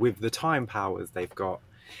with the time powers they've got.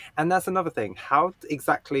 And that's another thing. How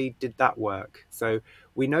exactly did that work? So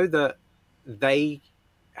we know that they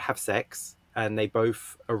have sex and they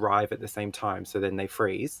both arrive at the same time. So then they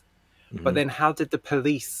freeze. But then how did the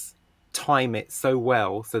police time it so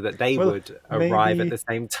well so that they Well, would arrive at maybe- the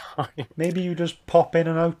same time? maybe you just pop in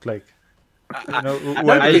and out, like, you know, No,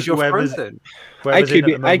 whoever's, because you're whoever's, frozen. whoever's in at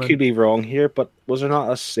the I moment. could be wrong here, but was there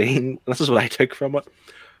not a scene? This is what I took from it.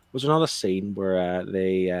 Was there not a scene where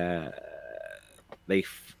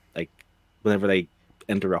like whenever they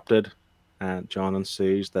interrupted John and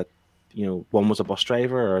Sue's, that one was a bus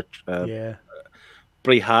driver or Yeah.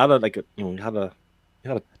 but he had he had a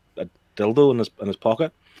dildo in his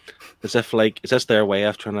pocket, as if like, is this their way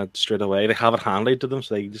of trying to straight away? They have it handed to them,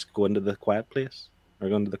 so they just go into the quiet place or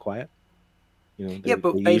go into the quiet. Yeah,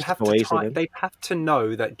 but they they'd use have the to ways that in. they'd have to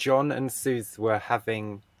know that John and Suze were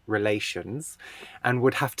having relations, and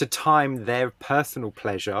would have to time their personal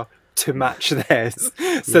pleasure to match theirs,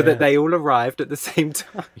 so Yeah. that they all arrived at the same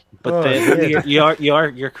time. But Oh, then yeah.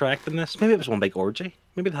 you're correct in this. Maybe it was one big orgy.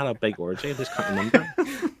 Maybe they had a big orgy. I just can't remember.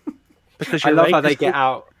 Because I you're love right, how they because get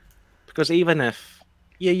out. Because even if,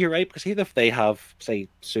 yeah, you're right. Because even if they have, say,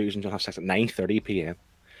 Susan and John have sex at 9:30 p.m.,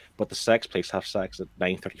 but the sex place have sex at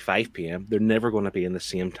 9:35 p.m., they're never going to be in the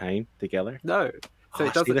same time together. No, so Oh, it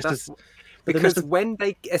see, doesn't. this That's, is- but then because this is- when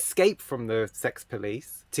they escape from the sex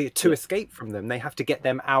police, to escape from them, they have to get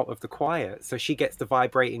them out of the quiet. So she gets the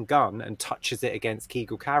vibrating gun and touches it against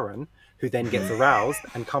Kegel Karen, who then gets aroused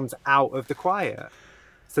and comes out of the quiet.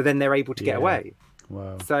 So then they're able to get Yeah. away.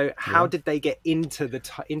 Wow. So how Yeah. did they get into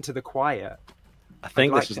the quiet? I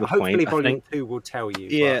think I'd this is like the to- Hopefully, point. I Volume think, 2 will tell you.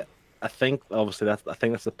 yeah, I think obviously I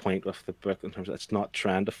think that's the point of the book, in terms of it's not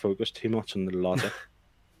trying to focus too much on the logic,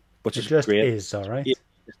 which It is just great. is, all right.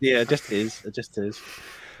 Yeah, it just is. It just is.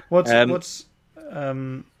 What was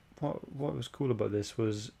cool about this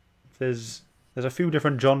was there's a few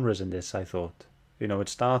different genres in this. I thought, it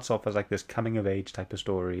starts off as like this coming of age type of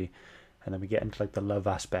story, and then we get into like the love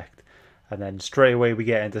aspect, and then straight away we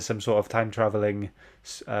get into some sort of time traveling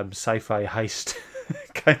sci-fi heist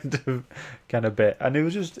kind of bit, and it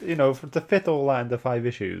was just to fit all that into 5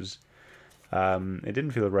 issues. It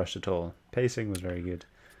didn't feel rushed at all. Pacing was very good.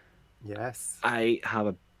 Yes. I have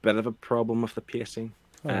a bit of a problem with the pacing.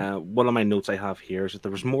 One of my notes I have here is that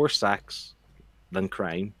there was more sex than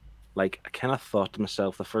crime. Like, I kind of thought to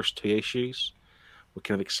myself, the first 2 issues would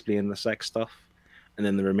kind of explain the sex stuff, and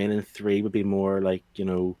then the remaining 3 would be more like,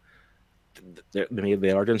 maybe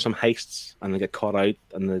they are doing some heists and they get caught out,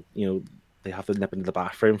 and they have to nip into the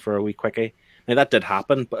bathroom for a wee quickie. Now that did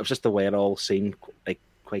happen, but it was just the way it all seemed like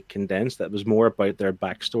quite condensed. It was more about their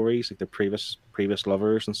backstories, like their previous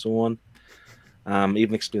lovers and so on.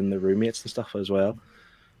 Even explaining the roommates and stuff as well.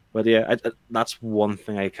 But yeah, that's one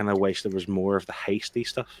thing I kind of wish there was more of the hasty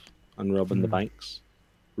stuff and robbing the banks,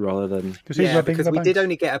 rather than Because he's Yeah, robbing because the we did banks.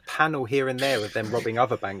 only get a panel here and there of them robbing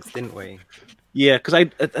other banks, didn't we? yeah. Because I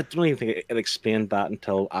don't even think it explained that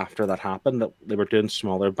until after that happened, that they were doing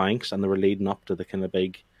smaller banks and they were leading up to the kind of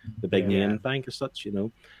big main bank as such. Just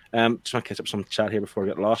want to catch up some chat here before I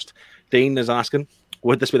get lost. Dean is asking,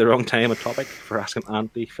 would this be the wrong time or topic for asking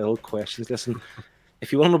Auntie Phil questions? Listen,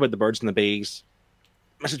 if you want to know about the birds and the bees,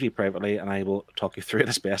 message me privately and I will talk you through it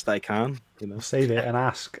as best I can. Save it and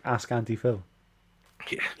ask Auntie Phil.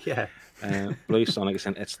 Yeah. Blue Sonic is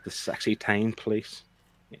saying it's the sexy time, please.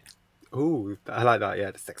 Ooh, I like that.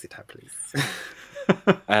 Yeah, the sexy time, please.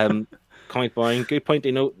 Comic Boy, good point.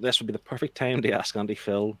 This would be the perfect time to ask Auntie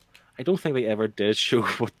Phil. I don't think they ever did show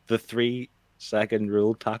what the 3-second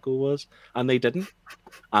rule tackle was, and they didn't.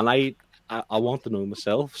 And I want to know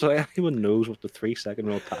myself. So if anyone knows what the 3-second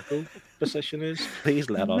rule tackle position is, please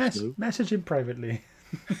let us know. Message him privately.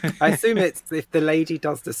 I assume it's if the lady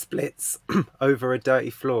does the splits over a dirty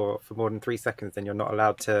floor for more than 3 seconds, then you're not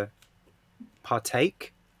allowed to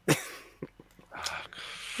partake.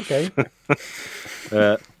 Okay.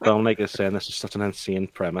 Dominic is saying this is such an insane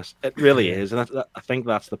premise. It really is, and I think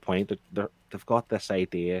that's the point. They've got this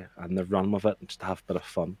idea and they've run with it and just to have a bit of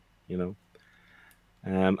fun,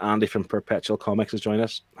 Andy from Perpetual Comics has joined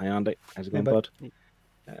us. Hi, Andy. How's it going, bud?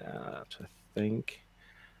 I think.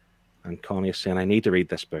 And Connie is saying, I need to read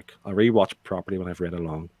this book. I'll rewatch properly when I've read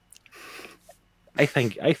along. I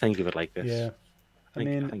think you would like this. Yeah. I think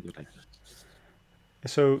you would like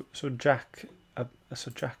this. So Jack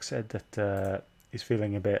said that he's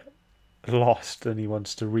feeling a bit lost and he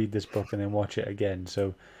wants to read this book and then watch it again.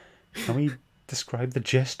 So can we describe the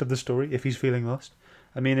gist of the story if he's feeling lost?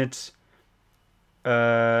 I mean, it's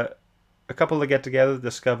a a couple that get together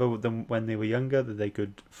discover with them when they were younger that they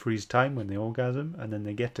could freeze time when they orgasm, and then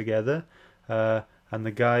they get together, and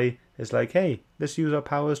the guy is like, "Hey, let's use our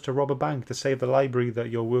powers to rob a bank to save the library that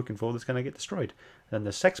you're working for that's going to get destroyed." Then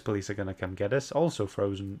the sex police are going to come get us, also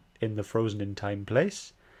frozen in time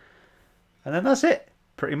place, and then that's it,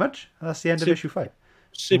 pretty much. That's the end of issue 5.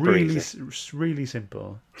 Super really, easy. really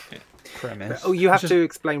simple premise. Oh, you have It's to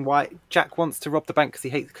explain why Jack wants to rob the bank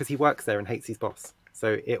because he works there and hates his boss.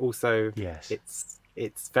 So it also Yes.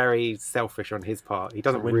 it's very selfish on his part. He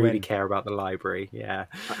doesn't win-win. really care about the library. Yeah.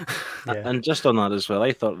 Yeah. And just on that as well,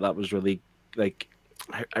 I thought that was really like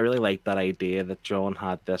I really liked that idea that John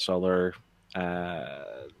had this other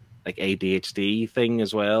like ADHD thing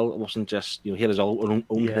as well. It wasn't just, you know, he had his own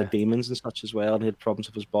kind Yeah. of demons and such as well, and he had problems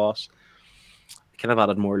with his boss. It kind of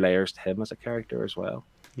added more layers to him as a character as well.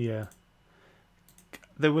 Yeah.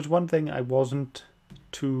 There was one thing I wasn't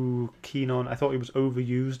too keen on. I thought it was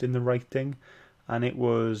overused in the writing, and it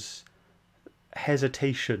was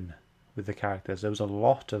hesitation with the characters. There was a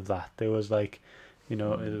lot of that. There was like, you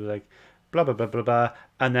know, it was like blah blah blah blah blah,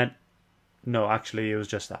 and then no, actually it was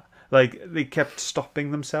just that. Like they kept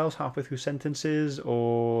stopping themselves halfway through sentences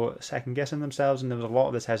or second guessing themselves, and there was a lot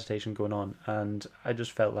of this hesitation going on, and I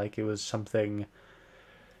just felt like it was something.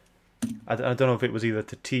 I don't know if it was either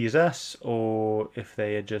to tease us or if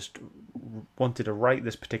they had just wanted to write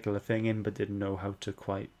this particular thing in but didn't know how to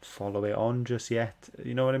quite follow it on just yet.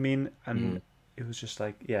 You know what I mean? And it was just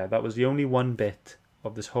like, yeah, that was the only one bit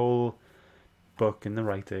of this whole book in the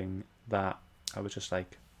writing that I was just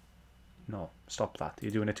like, no, stop that. You're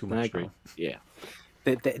doing it too much. I agree. now. Yeah.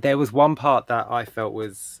 There was one part that I felt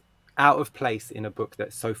was out of place in a book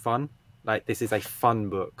that's so fun. Like, this is a fun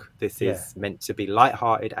book. This is meant to be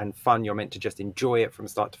lighthearted and fun. You're meant to just enjoy it from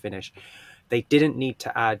start to finish. They didn't need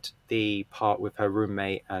to add the part with her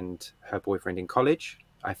roommate and her boyfriend in college.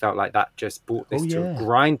 I felt like that just brought this to a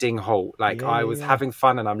grinding halt. Like, I was having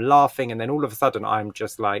fun and I'm laughing, and then all of a sudden I'm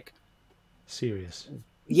just like... Serious.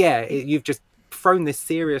 Yeah, you've just thrown this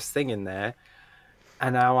serious thing in there.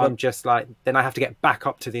 And now I'm just like... Then I have to get back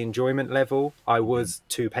up to the enjoyment level I was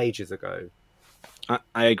 2 pages ago.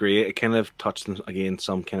 I agree. It kind of touched on, again,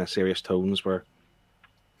 some kind of serious tones where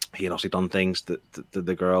he had obviously done things that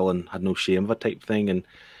the girl and had no shame of it type thing, and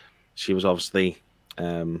she was obviously I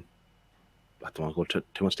don't want to go into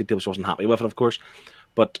too much detail. She wasn't happy with it, of course,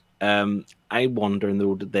 but I wonder,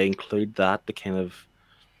 though, did they include that to kind of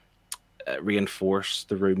reinforce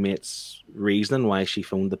the roommate's reasoning why she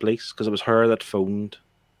phoned the police? Because it was her that phoned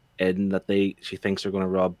in that she thinks they're going to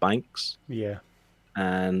rob banks. Yeah.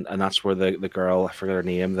 And that's where the girl, I forget her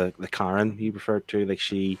name, the Karen you referred to, like,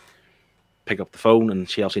 she picked up the phone and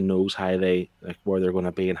she obviously knows how where they're going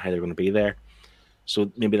to be and how they're going to be there. So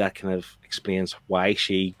maybe that kind of explains why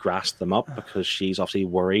she grasped them up, because she's obviously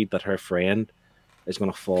worried that her friend is going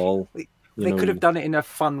to fall. They could have done it in a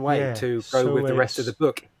fun way to go with the rest of the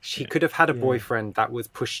book. She could have had a boyfriend that was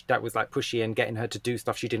like pushy and getting her to do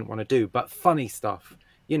stuff she didn't want to do, but funny stuff.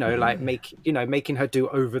 You know, like making her do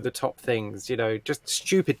over the top things, you know, just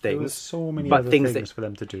stupid things. There was so many other things for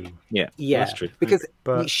them to do. Yeah, that's true. Because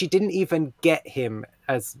she didn't even get him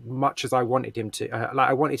as much as I wanted him to. Like,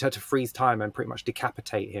 I wanted her to freeze time and pretty much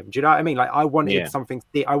decapitate him. Do you know what I mean? Like, I wanted something.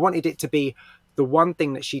 I wanted it to be the one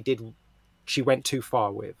thing that she did. She went too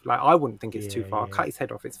far with. Like, I wouldn't think it's too far. Cut his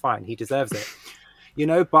head off. It's fine. He deserves it. You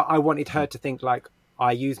know. But I wanted her to think like,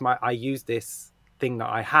 I use this thing that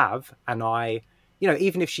I have, and I. You know,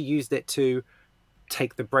 even if she used it to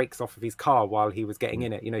take the brakes off of his car while he was getting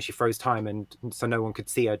in it, you know, she froze time and so no one could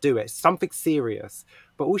see her do it. Something serious.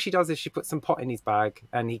 But all she does is she puts some pot in his bag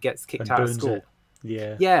and he gets kicked out of school. It.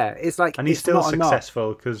 Yeah. Yeah, it's like... And he's still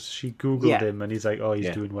successful because she Googled him and he's like, oh,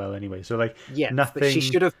 he's doing well anyway. So, like, nothing... But she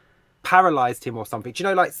should have paralyzed him or something. Do you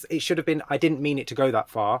know, like, it should have been... I didn't mean it to go that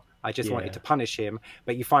far. I just wanted to punish him.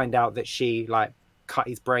 But you find out that she, like, cut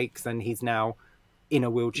his brakes and he's now... in a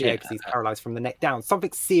wheelchair because he's paralyzed from the neck down.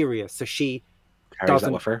 Something serious, so she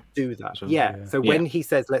doesn't do that. So when he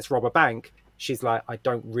says, let's rob a bank, she's like, I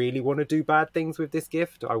don't really want to do bad things with this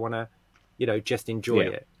gift. I want to, you know, just enjoy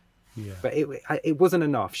it. Yeah. But it wasn't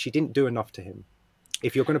enough. She didn't do enough to him.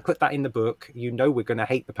 If you're going to put that in the book, you know we're going to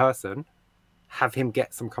hate the person. Have him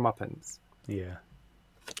get some comeuppance. Yeah.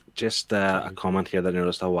 Just a comment here that I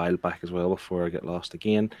noticed a while back as well before I get lost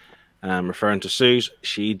again. Referring to Suze,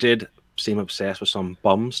 she did seem obsessed with some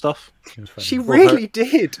bum stuff. She really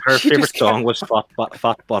did. Her favorite song was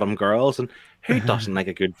Fat Bottom Girls, and who doesn't like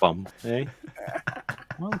a good bum? Eh?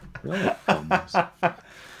 Well, we all like bums.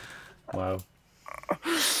 Wow.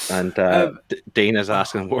 And Dean is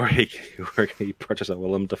asking where can he purchase a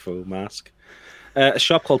Willem Dafoe mask. A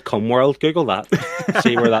shop called Cumworld. Google that.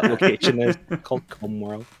 See where that location is. Called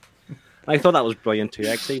Cumworld. I thought that was brilliant too.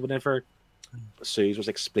 Actually, whenever Suze was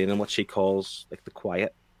explaining what she calls like the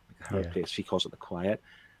quiet, like her place, she calls it the quiet.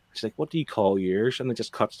 She's like, "What do you call yours?" And it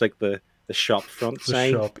just cuts like the shop front The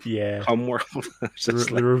sign. shop, yeah. Cumworld.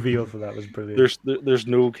 The reveal for that was brilliant. There's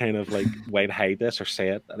no kind of like way to hide this or say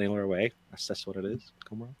it any other way. That's just what it is.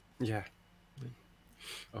 Cumworld. Yeah.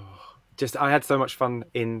 Oh, just I had so much fun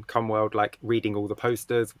in Cumworld, like reading all the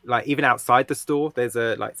posters. Like even outside the store, there's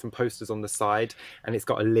like some posters on the side, and it's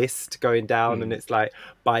got a list going down, and it's like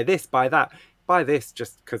buy this, buy that, buy this,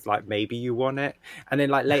 just because like maybe you want it. And then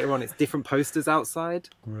like later on, it's different posters outside,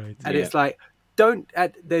 Right. and it's like don't.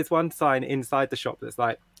 There's one sign inside the shop that's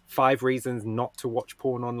like 5 reasons not to watch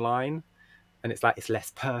porn online. And it's like, it's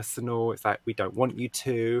less personal. It's like, we don't want you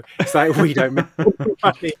to. It's like, we don't make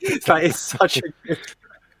money. It's like, it's such a good...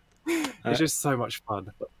 It's just so much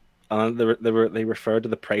fun. And they referred to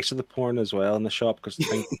the price of the porn as well in the shop, because I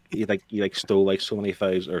think you stole like so many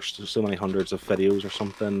thousand or so many hundreds of videos or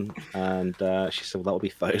something. And she said, well, that will be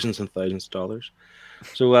thousands and thousands of dollars.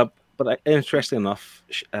 So, but interesting enough,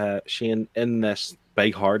 Shane, in this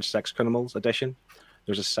Big Hard Sex Criminals edition,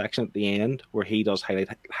 there's a section at the end where he does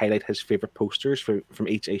highlight his favorite posters from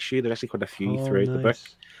each issue. There's actually quite a few throughout the book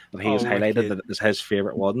that he has highlighted that is his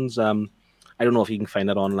favorite ones. I don't know if you can find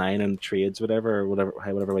it online in trades, whatever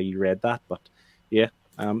way you read that, but yeah,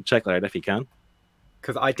 check that out if you can.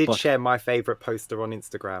 Because I did share my favorite poster on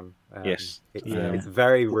Instagram. Yes, it's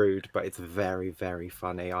very rude, but it's very, very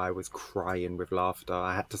funny. I was crying with laughter.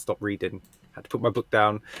 I had to stop reading. I had to put my book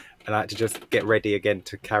down, and I had to just get ready again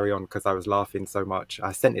to carry on because I was laughing so much.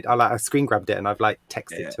 I sent it. I screen grabbed it, and I've like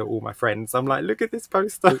texted to all my friends. I'm like, look at this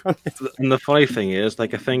poster. And the funny thing is,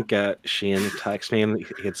 like, I think Shane texted me and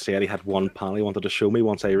he had said he had one panel he wanted to show me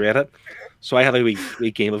once I read it. So I had a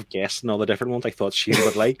wee game of guessing all the different ones I thought Shane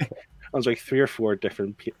would like. I was like 3 or 4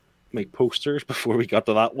 different posters before we got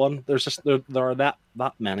to that one. There's just there are that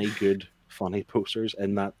many good funny posters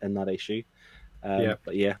in that issue.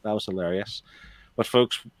 But yeah, that was hilarious. But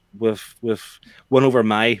folks, we've won over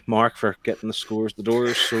my mark for getting the scores the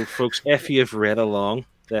doors. So folks, if you've read along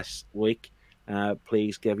this week,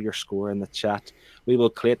 please give your score in the chat. We will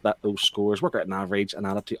collate those scores, work out an average, and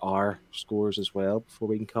add it to our scores as well before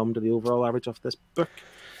we can come to the overall average of this book.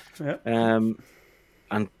 Yeah.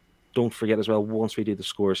 And don't forget as well, once we do the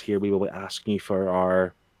scores here, we will be asking you for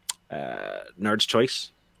our Nerd's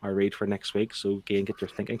Choice, our read for next week. So again, get your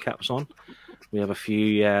thinking caps on. We have a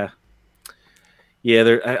few... I'm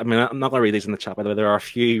not going to read these in the chat, by the way. There are a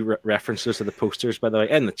few references to the posters, by the way,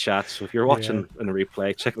 in the chat. So if you're watching in a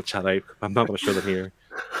replay, check the chat out. I'm not going to show them here,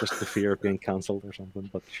 just the fear of being cancelled or something,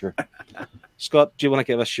 but sure. Scott, do you want to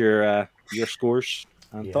give us your scores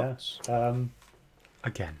and thoughts?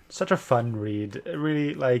 Again, such a fun read.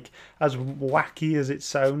 Really, like, as wacky as it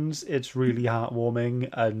sounds, it's really heartwarming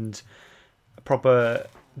and a proper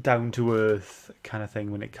down-to-earth kind of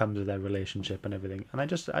thing when it comes to their relationship and everything. And I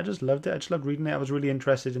just loved it. I just loved reading it. I was really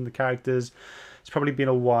interested in the characters. It's probably been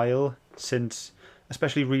a while since,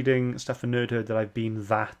 especially reading stuff for Nerdhood, that I've been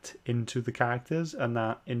that into the characters and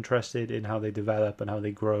that interested in how they develop and how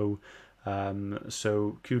they grow.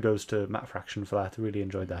 So kudos to Matt Fraction for that. I really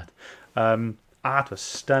enjoyed that. Art was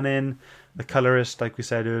stunning. The colorist, like we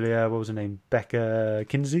said earlier, what was her name? Becca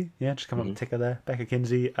Kinsey. Yeah, just come up with a ticker there. Becca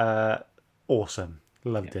Kinsey. Awesome.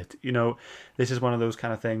 Loved it. You know, this is one of those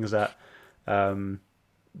kind of things that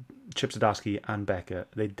Chip Zdarsky and Becca,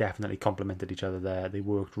 they definitely complemented each other there. They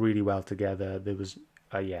worked really well together. There was,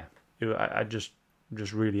 I just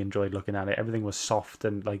really enjoyed looking at it. Everything was soft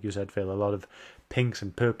and, like you said, Phil, a lot of pinks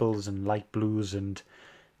and purples and light blues and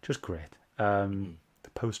just great. The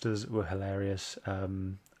posters were hilarious.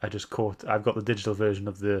 I've got the digital version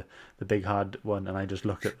of the Big Hard one, and I just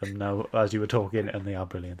looked at them now as you were talking, and they are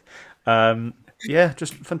brilliant.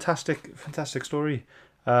 Just fantastic story.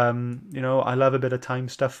 I love a bit of time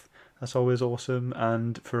stuff. That's always awesome,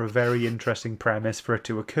 and for a very interesting premise for it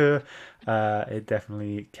to occur, it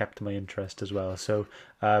definitely kept my interest as well. So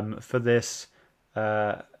for this,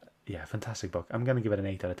 fantastic book. I'm going to give it an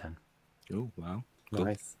 8 out of 10. Oh, wow.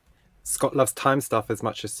 Nice. Scott loves time stuff as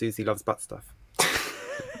much as Susie loves butt stuff.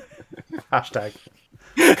 Hashtag.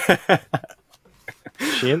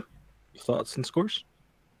 Shane, thoughts and scores?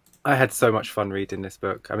 I had so much fun reading this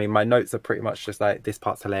book. I mean, my notes are pretty much just like, this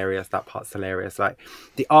part's hilarious, that part's hilarious. Like,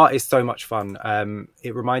 the art is so much fun.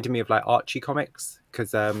 It reminded me of like Archie comics,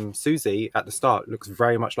 because Susie at the start looks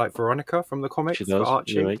very much like Veronica from the comics. She does. For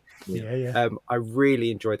Archie. Right. Yeah. I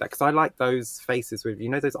really enjoyed that, because I like those faces with,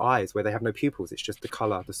 those eyes where they have no pupils. It's just the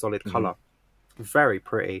color, the solid color. Very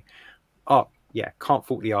pretty. Oh, yeah, can't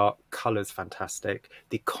fault the art. Color's fantastic.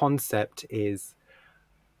 The concept it's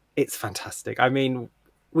fantastic. I mean,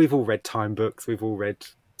 we've all read time books. We've all read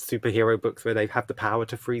superhero books where they have the power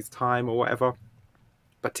to freeze time or whatever.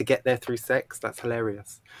 But to get there through sex, that's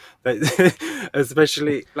hilarious. But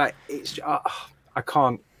especially like I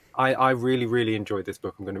can't. I really, really enjoyed this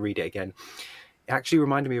book. I'm going to read it again. It actually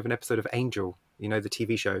reminded me of an episode of Angel, you know, the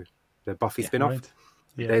TV show, the Buffy spin-off. Right.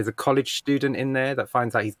 Yeah. There's a college student in there that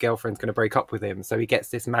finds out his girlfriend's going to break up with him. So he gets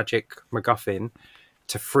this magic MacGuffin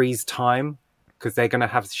to freeze time because they're going to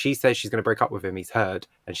have, she says she's going to break up with him. He's heard,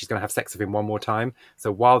 and she's going to have sex with him one more time.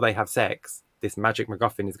 So while they have sex, this magic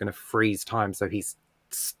MacGuffin is going to freeze time. So he's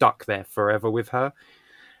stuck there forever with her.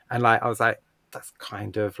 And like, I was like, that's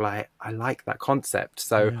kind of like, I like that concept.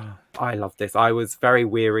 So I love this. I was very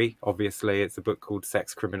weary. Obviously, it's a book called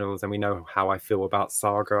Sex Criminals, and we know how I feel about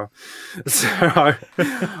Saga. So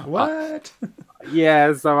What?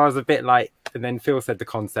 yeah, so I was a bit like, and then Phil said the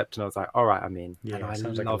concept, and I was like, all right, I'm in. Yeah, and I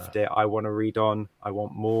sounds like a loved lot. it. I want to read on. I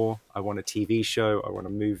want more. I want a TV show. I want a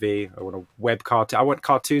movie. I want a web cartoon. I want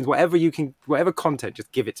cartoons. Whatever you can, whatever content,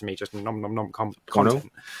 just give it to me. Just nom nom nom content.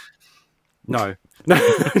 No, no,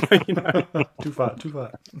 you know. Too far. Too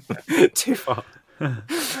far. Too far.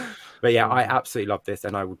 But yeah, I absolutely love this,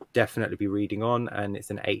 and I will definitely be reading on. And it's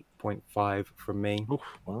an 8.5 from me. Oh,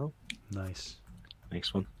 wow. Nice.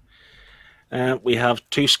 Next one. We have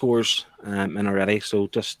 2 scores in already, so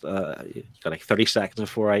just you got like 30 seconds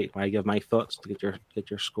before I give my thoughts to get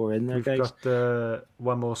your score in there, We've guys. got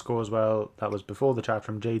one more score as well. That was before the chat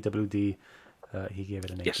from JWD. He gave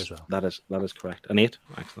it an 8 Yes, as well. that is correct. An 8,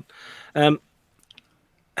 excellent.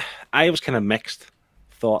 I was kind of mixed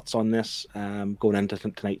thoughts on this going into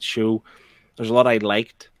tonight's show. There's a lot I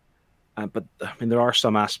liked, but I mean there are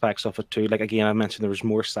some aspects of it too. Like again, I mentioned there was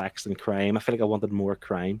more sex than crime. I feel like I wanted more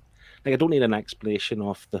crime. Like I don't need an explanation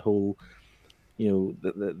of the whole, you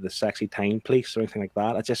know, the sexy time police or anything like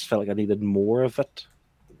that. I just felt like I needed more of it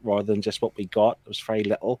rather than just what we got. It was very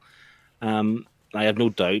little. I have no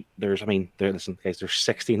doubt listen, guys, there's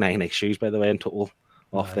 69 issues, by the way, in total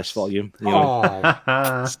of this volume. You know.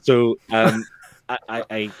 Oh, So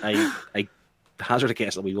I hazard a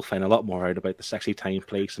guess that we will find a lot more out about the sexy time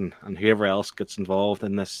police and whoever else gets involved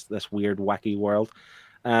in this weird, wacky world.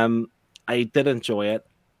 I did enjoy it,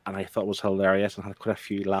 and I thought it was hilarious and had quite a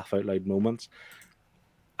few laugh out loud moments.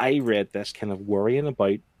 I read this kind of worrying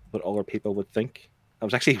about what other people would think. I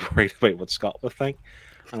was actually worried about what Scott would think.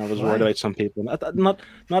 And I was worried about some people. Not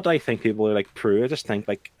that I think people are like prude. I just think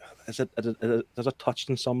like, does it touch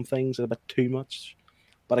on some things a bit too much?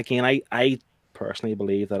 But again, I personally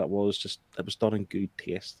believe that it was done in good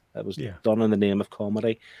taste. It was done in the name of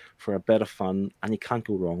comedy for a bit of fun, and you can't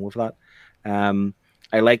go wrong with that.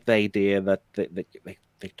 I like the idea that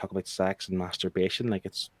they talk about sex and masturbation like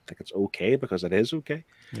it's okay, because it is okay.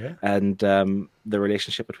 Yeah. And the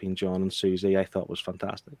relationship between John and Susie I thought was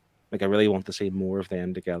fantastic. Like I really want to see more of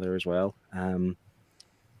them together as well.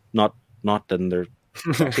 Not in their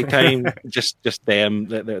sexy time, just them.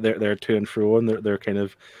 They're to and fro, and they're kind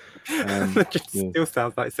of. it just still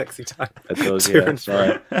sounds like sexy time. It does, To yeah. and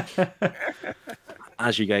Sorry.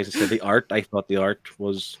 As you guys have said, I thought the art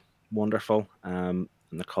was wonderful, and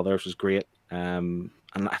the colours was great, and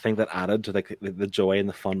I think that added to the joy and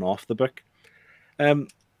the fun of the book. I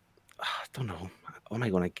don't know. What am I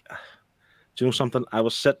going to? Do you know something? I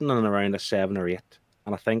was sitting in around a 7 or 8,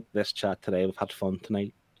 and I think this chat today, we've had fun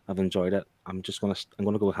tonight. I've enjoyed it. I'm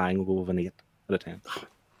gonna go high and go with an 8 out of 10.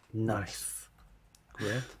 Nice.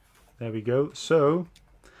 Great. There we go. So,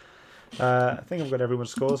 I think I've got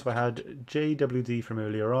everyone's scores. So I had JWD from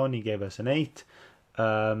earlier on. He gave us an 8.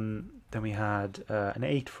 Then we had an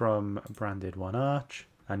 8 from Branded One Arch,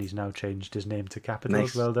 and he's now changed his name to capitals.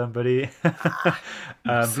 Nice. Well done, buddy.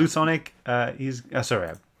 Blue Sonic, he's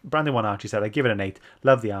sorry. Brandon One Arch, he said, I give it an 8.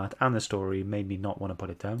 Love the art and the story. Made me not want to put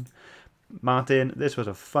it down. Martin, this was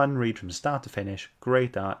a fun read from start to finish.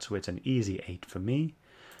 Great art, so it's an easy 8 for me.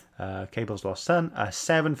 Cable's Lost Son, a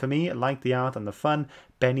 7 for me. Like the art and the fun.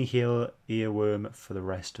 Benny Hill earworm for the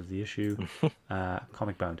rest of the issue.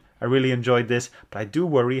 Comic Bound. I really enjoyed this, but I do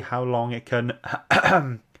worry how long it can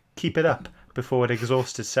keep it up before it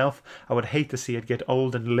exhausts itself. I would hate to see it get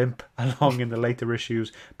old and limp along in the later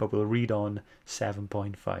issues, but we'll read on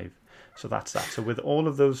 7.5. So that's that. So with all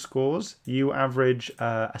of those scores, you average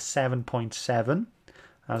a 7.7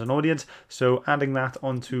 as an audience. So adding that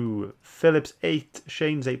onto Philip's 8,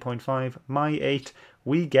 Shane's 8.5, my 8,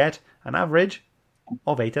 we get an average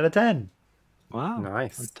of 8 out of 10. Wow,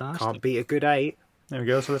 Nice. fantastic. Can't beat a good 8. There we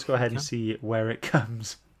go. So let's go ahead and see where it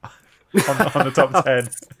comes on the top 10.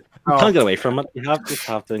 You can't get away from it. You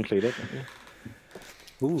have to include it.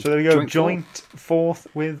 Ooh, So there we go, fourth. joint fourth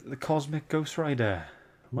with the Cosmic Ghost Rider.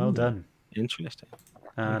 Well done. Interesting.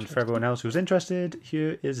 And for everyone else who's interested,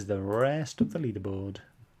 here is the rest of the leaderboard.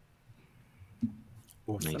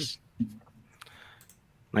 Awesome. Nice.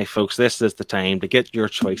 Now, folks, this is the time to get your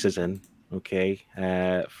choices in. Okay,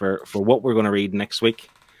 for what we're going to read next week.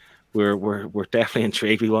 We're definitely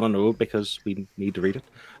intrigued. We want to know because we need to read it.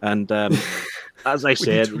 And as I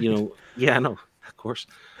said, I know, of course.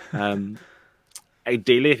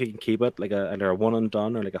 Ideally, if you can keep it like either a one and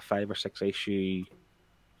done or like a 5 or 6 issue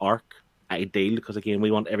arc, ideal, because again,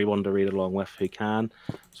 we want everyone to read along with who can.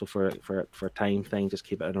 So for time thing, just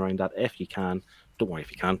keep it in around that if you can. Don't worry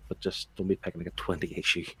if you can't, but just don't be picking like a 20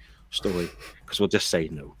 issue story because we'll just say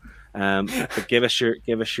no. But give us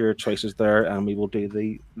your choices there, and we will do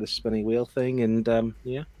the spinning wheel thing. And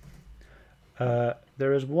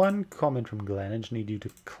There is one comment from Glenn. I just need you to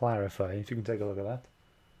clarify. If you can take a look at that.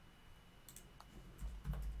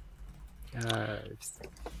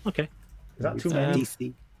 Okay. Is that too many?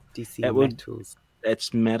 DC Metals.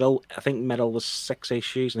 It's Metal. I think Metal was 6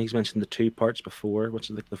 issues, and he's mentioned the 2 parts before, which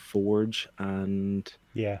is like the Forge and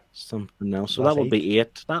something else. So That's that would be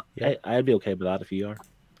 8. I'd be okay with that if you are.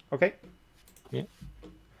 Okay. Yeah.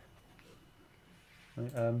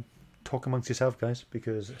 Talk amongst yourself, guys,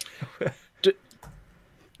 because Did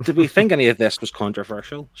we think any of this was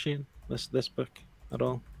controversial, Shane? This book at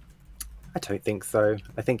all? I don't think so.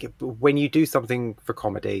 I think when you do something for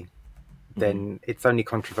comedy, then it's only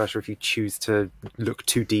controversial if you choose to look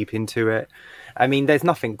too deep into it. I mean, there's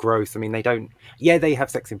nothing gross. I mean, they have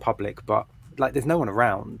sex in public, but like there's no one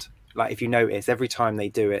around. Like if you notice, every time they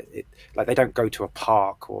do it, like they don't go to a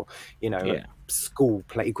park or a school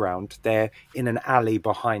playground. They're in an alley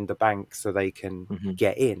behind the bank so they can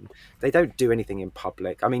get in. They don't do anything in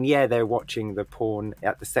public. I mean, they're watching the porn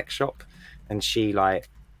at the sex shop, and she gets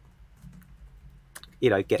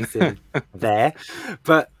in there,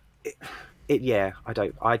 but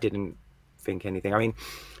I didn't think anything. I mean,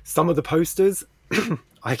 some of the posters,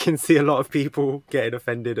 I can see a lot of people getting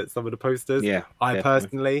offended at some of the posters. Yeah,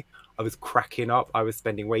 Personally, I was cracking up. I was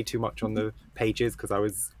spending way too much on the pages because I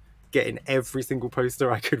was getting every single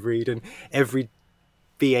poster I could read and every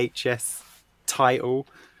VHS title.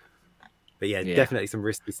 But definitely some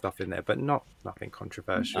risky stuff in there, but nothing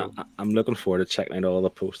controversial. I'm looking forward to checking out all the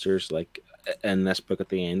posters like in this book at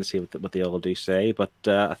the end to see what they all do say. But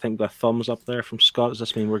I think the thumbs up there from Scott. Does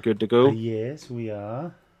this mean we're good to go? Yes, we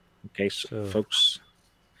are. Okay, so folks,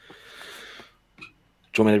 do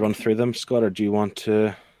you want me to run through them, Scott, or do you want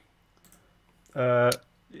to?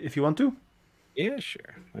 If you want to. Yeah,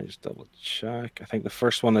 sure. I just double check. I think the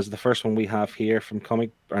first one is the first one we have here from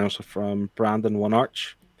from Brandon One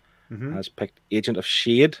Arch. Has picked Agent of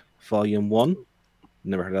Shade, Volume 1.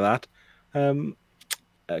 Never heard of that.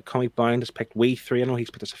 Comic Bound has picked We 3. I know he's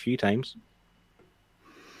picked this a few times.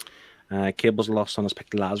 Cable's Lost Son has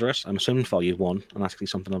picked Lazarus. I'm assuming Volume 1, and that's actually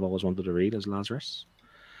something I've always wanted to read, is Lazarus.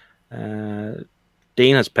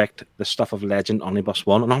 Dean has picked The Stuff of Legend Omnibus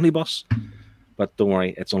 1, an omnibus, but don't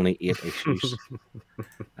worry, it's only 8 issues.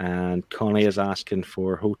 And Connie is asking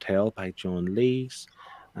for Hotel by John Lees.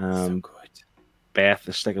 So good. Beth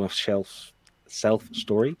is sticking with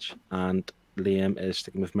self-storage, and Liam is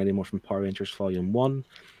sticking with Mighty Morphin Power Rangers Volume 1.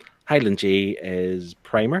 Highland G is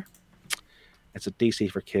Primer. It's a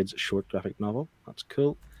DC for Kids short graphic novel. That's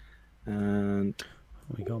cool. And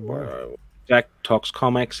We got more. Jack Talks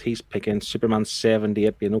Comics. He's picking Superman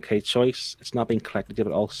 78 be an okay choice. It's not being collected yet,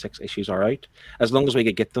 but all 6 issues are out. As long as we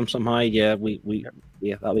could get them somehow, that'll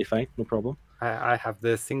be fine. No problem. I have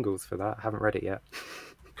the singles for that. I haven't read it yet.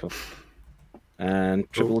 Cool.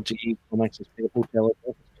 And Triple G Comics is Hotel.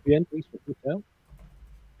 Hotel.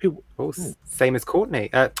 Who? Same as Courtney.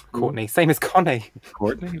 Same as Connie.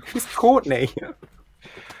 Courtney. Who's Courtney?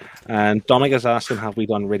 And Dominic is asking, have we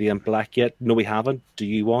done Radiant Black yet? No, we haven't. Do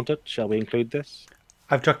you want it? Shall we include this?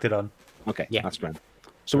 I've chucked it on. Okay, Yeah. that's grand.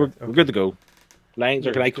 So we're good to go. Lines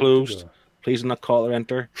are going to closed. Please do not call or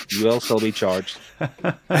enter. You will still be charged.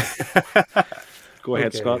 Go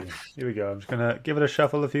ahead, Scott. Here we go. I'm just going to give it a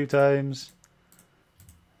shuffle a few times.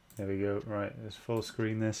 There we go. Right, let's full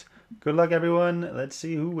screen this. Good luck, everyone. Let's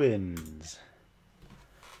see who wins.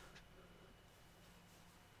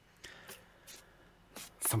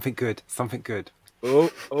 Something good.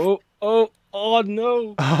 Oh, no.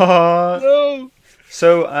 No.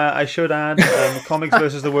 So I should add, Comics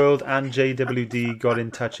vs. the World and JWD got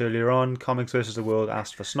in touch earlier on. Comics vs. the World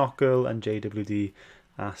asked for Snot Girl, and JWD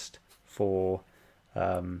asked for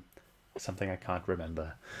something I can't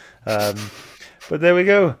remember. But there we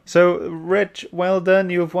go. So, Rich, well done.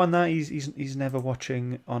 You have won that. He's never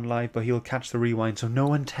watching on live, but he'll catch the rewind. So no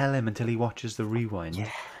one tell him until he watches the rewind.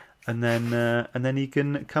 Yeah. And then he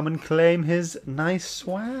can come and claim his nice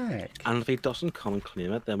swag. And if he doesn't come and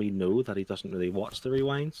claim it, then we know that he doesn't really watch the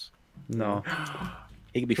rewinds. No.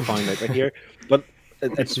 He could be found out right here. But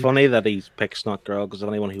it's funny that he's picked Snot Girl, because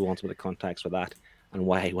anyone who wants a bit of context for that and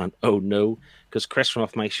why he went, oh no, because Chris from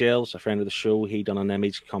Off My Shelves, a friend of the show, he done an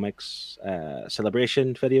Image Comics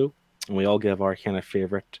celebration video, and we all give our kind of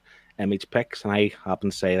favorite Image picks, and I happen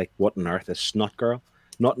to say, like, what on earth is Snot Girl?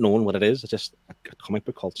 Not knowing what it is, it's just a comic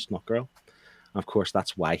book called Snot Girl. And of course,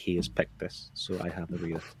 that's why he has picked this, so I have to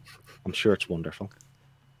read it. I'm sure it's wonderful.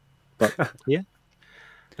 But yeah.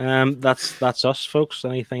 That's us, folks.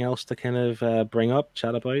 Anything else to kind of bring up,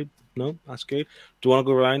 chat about? No, that's good. Do you want to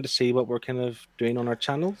go around to see what we're kind of doing on our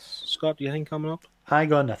channels, Scott? Do you think coming up? I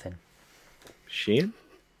got nothing. Shane?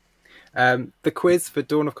 The quiz for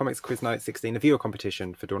Dawn of Comics Quiz Night 16, the viewer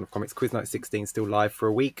competition for Dawn of Comics Quiz Night 16, still live for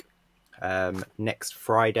a week. Next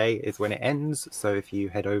Friday is when it ends, so if you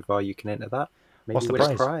head over, you can enter that. Maybe What's the win a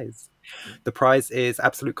prize? prize. The prize is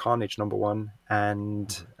Absolute Carnage #1,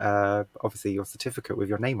 and obviously your certificate with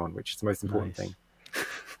your name on, which is the most important Nice. thing.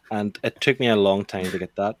 And it took me a long time to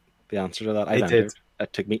get that. The answer to that. It did.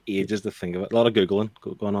 It took me ages to think of it. A lot of Googling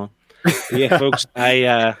going on. But yeah, folks,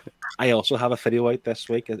 I also have a video out this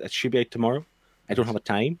week. It should be out tomorrow. I don't have a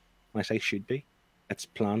time. When I say should be, it's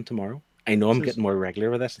planned tomorrow. I know I'm getting more regular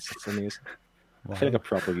with this. It's amazing. I feel like a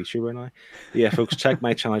proper YouTuber now. Yeah, folks, check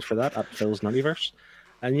my channel out for that at Phil's Nuttyverse.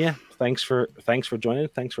 And yeah, thanks for joining.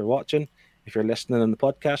 Thanks for watching. If you're listening on the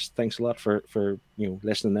podcast, thanks a lot for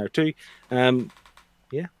listening there too.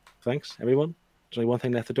 Yeah, thanks everyone. There's only one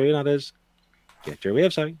thing left to do, and that is get your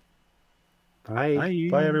waves out. Bye.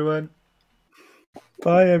 Bye, everyone.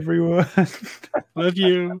 Bye, everyone. Love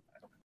you.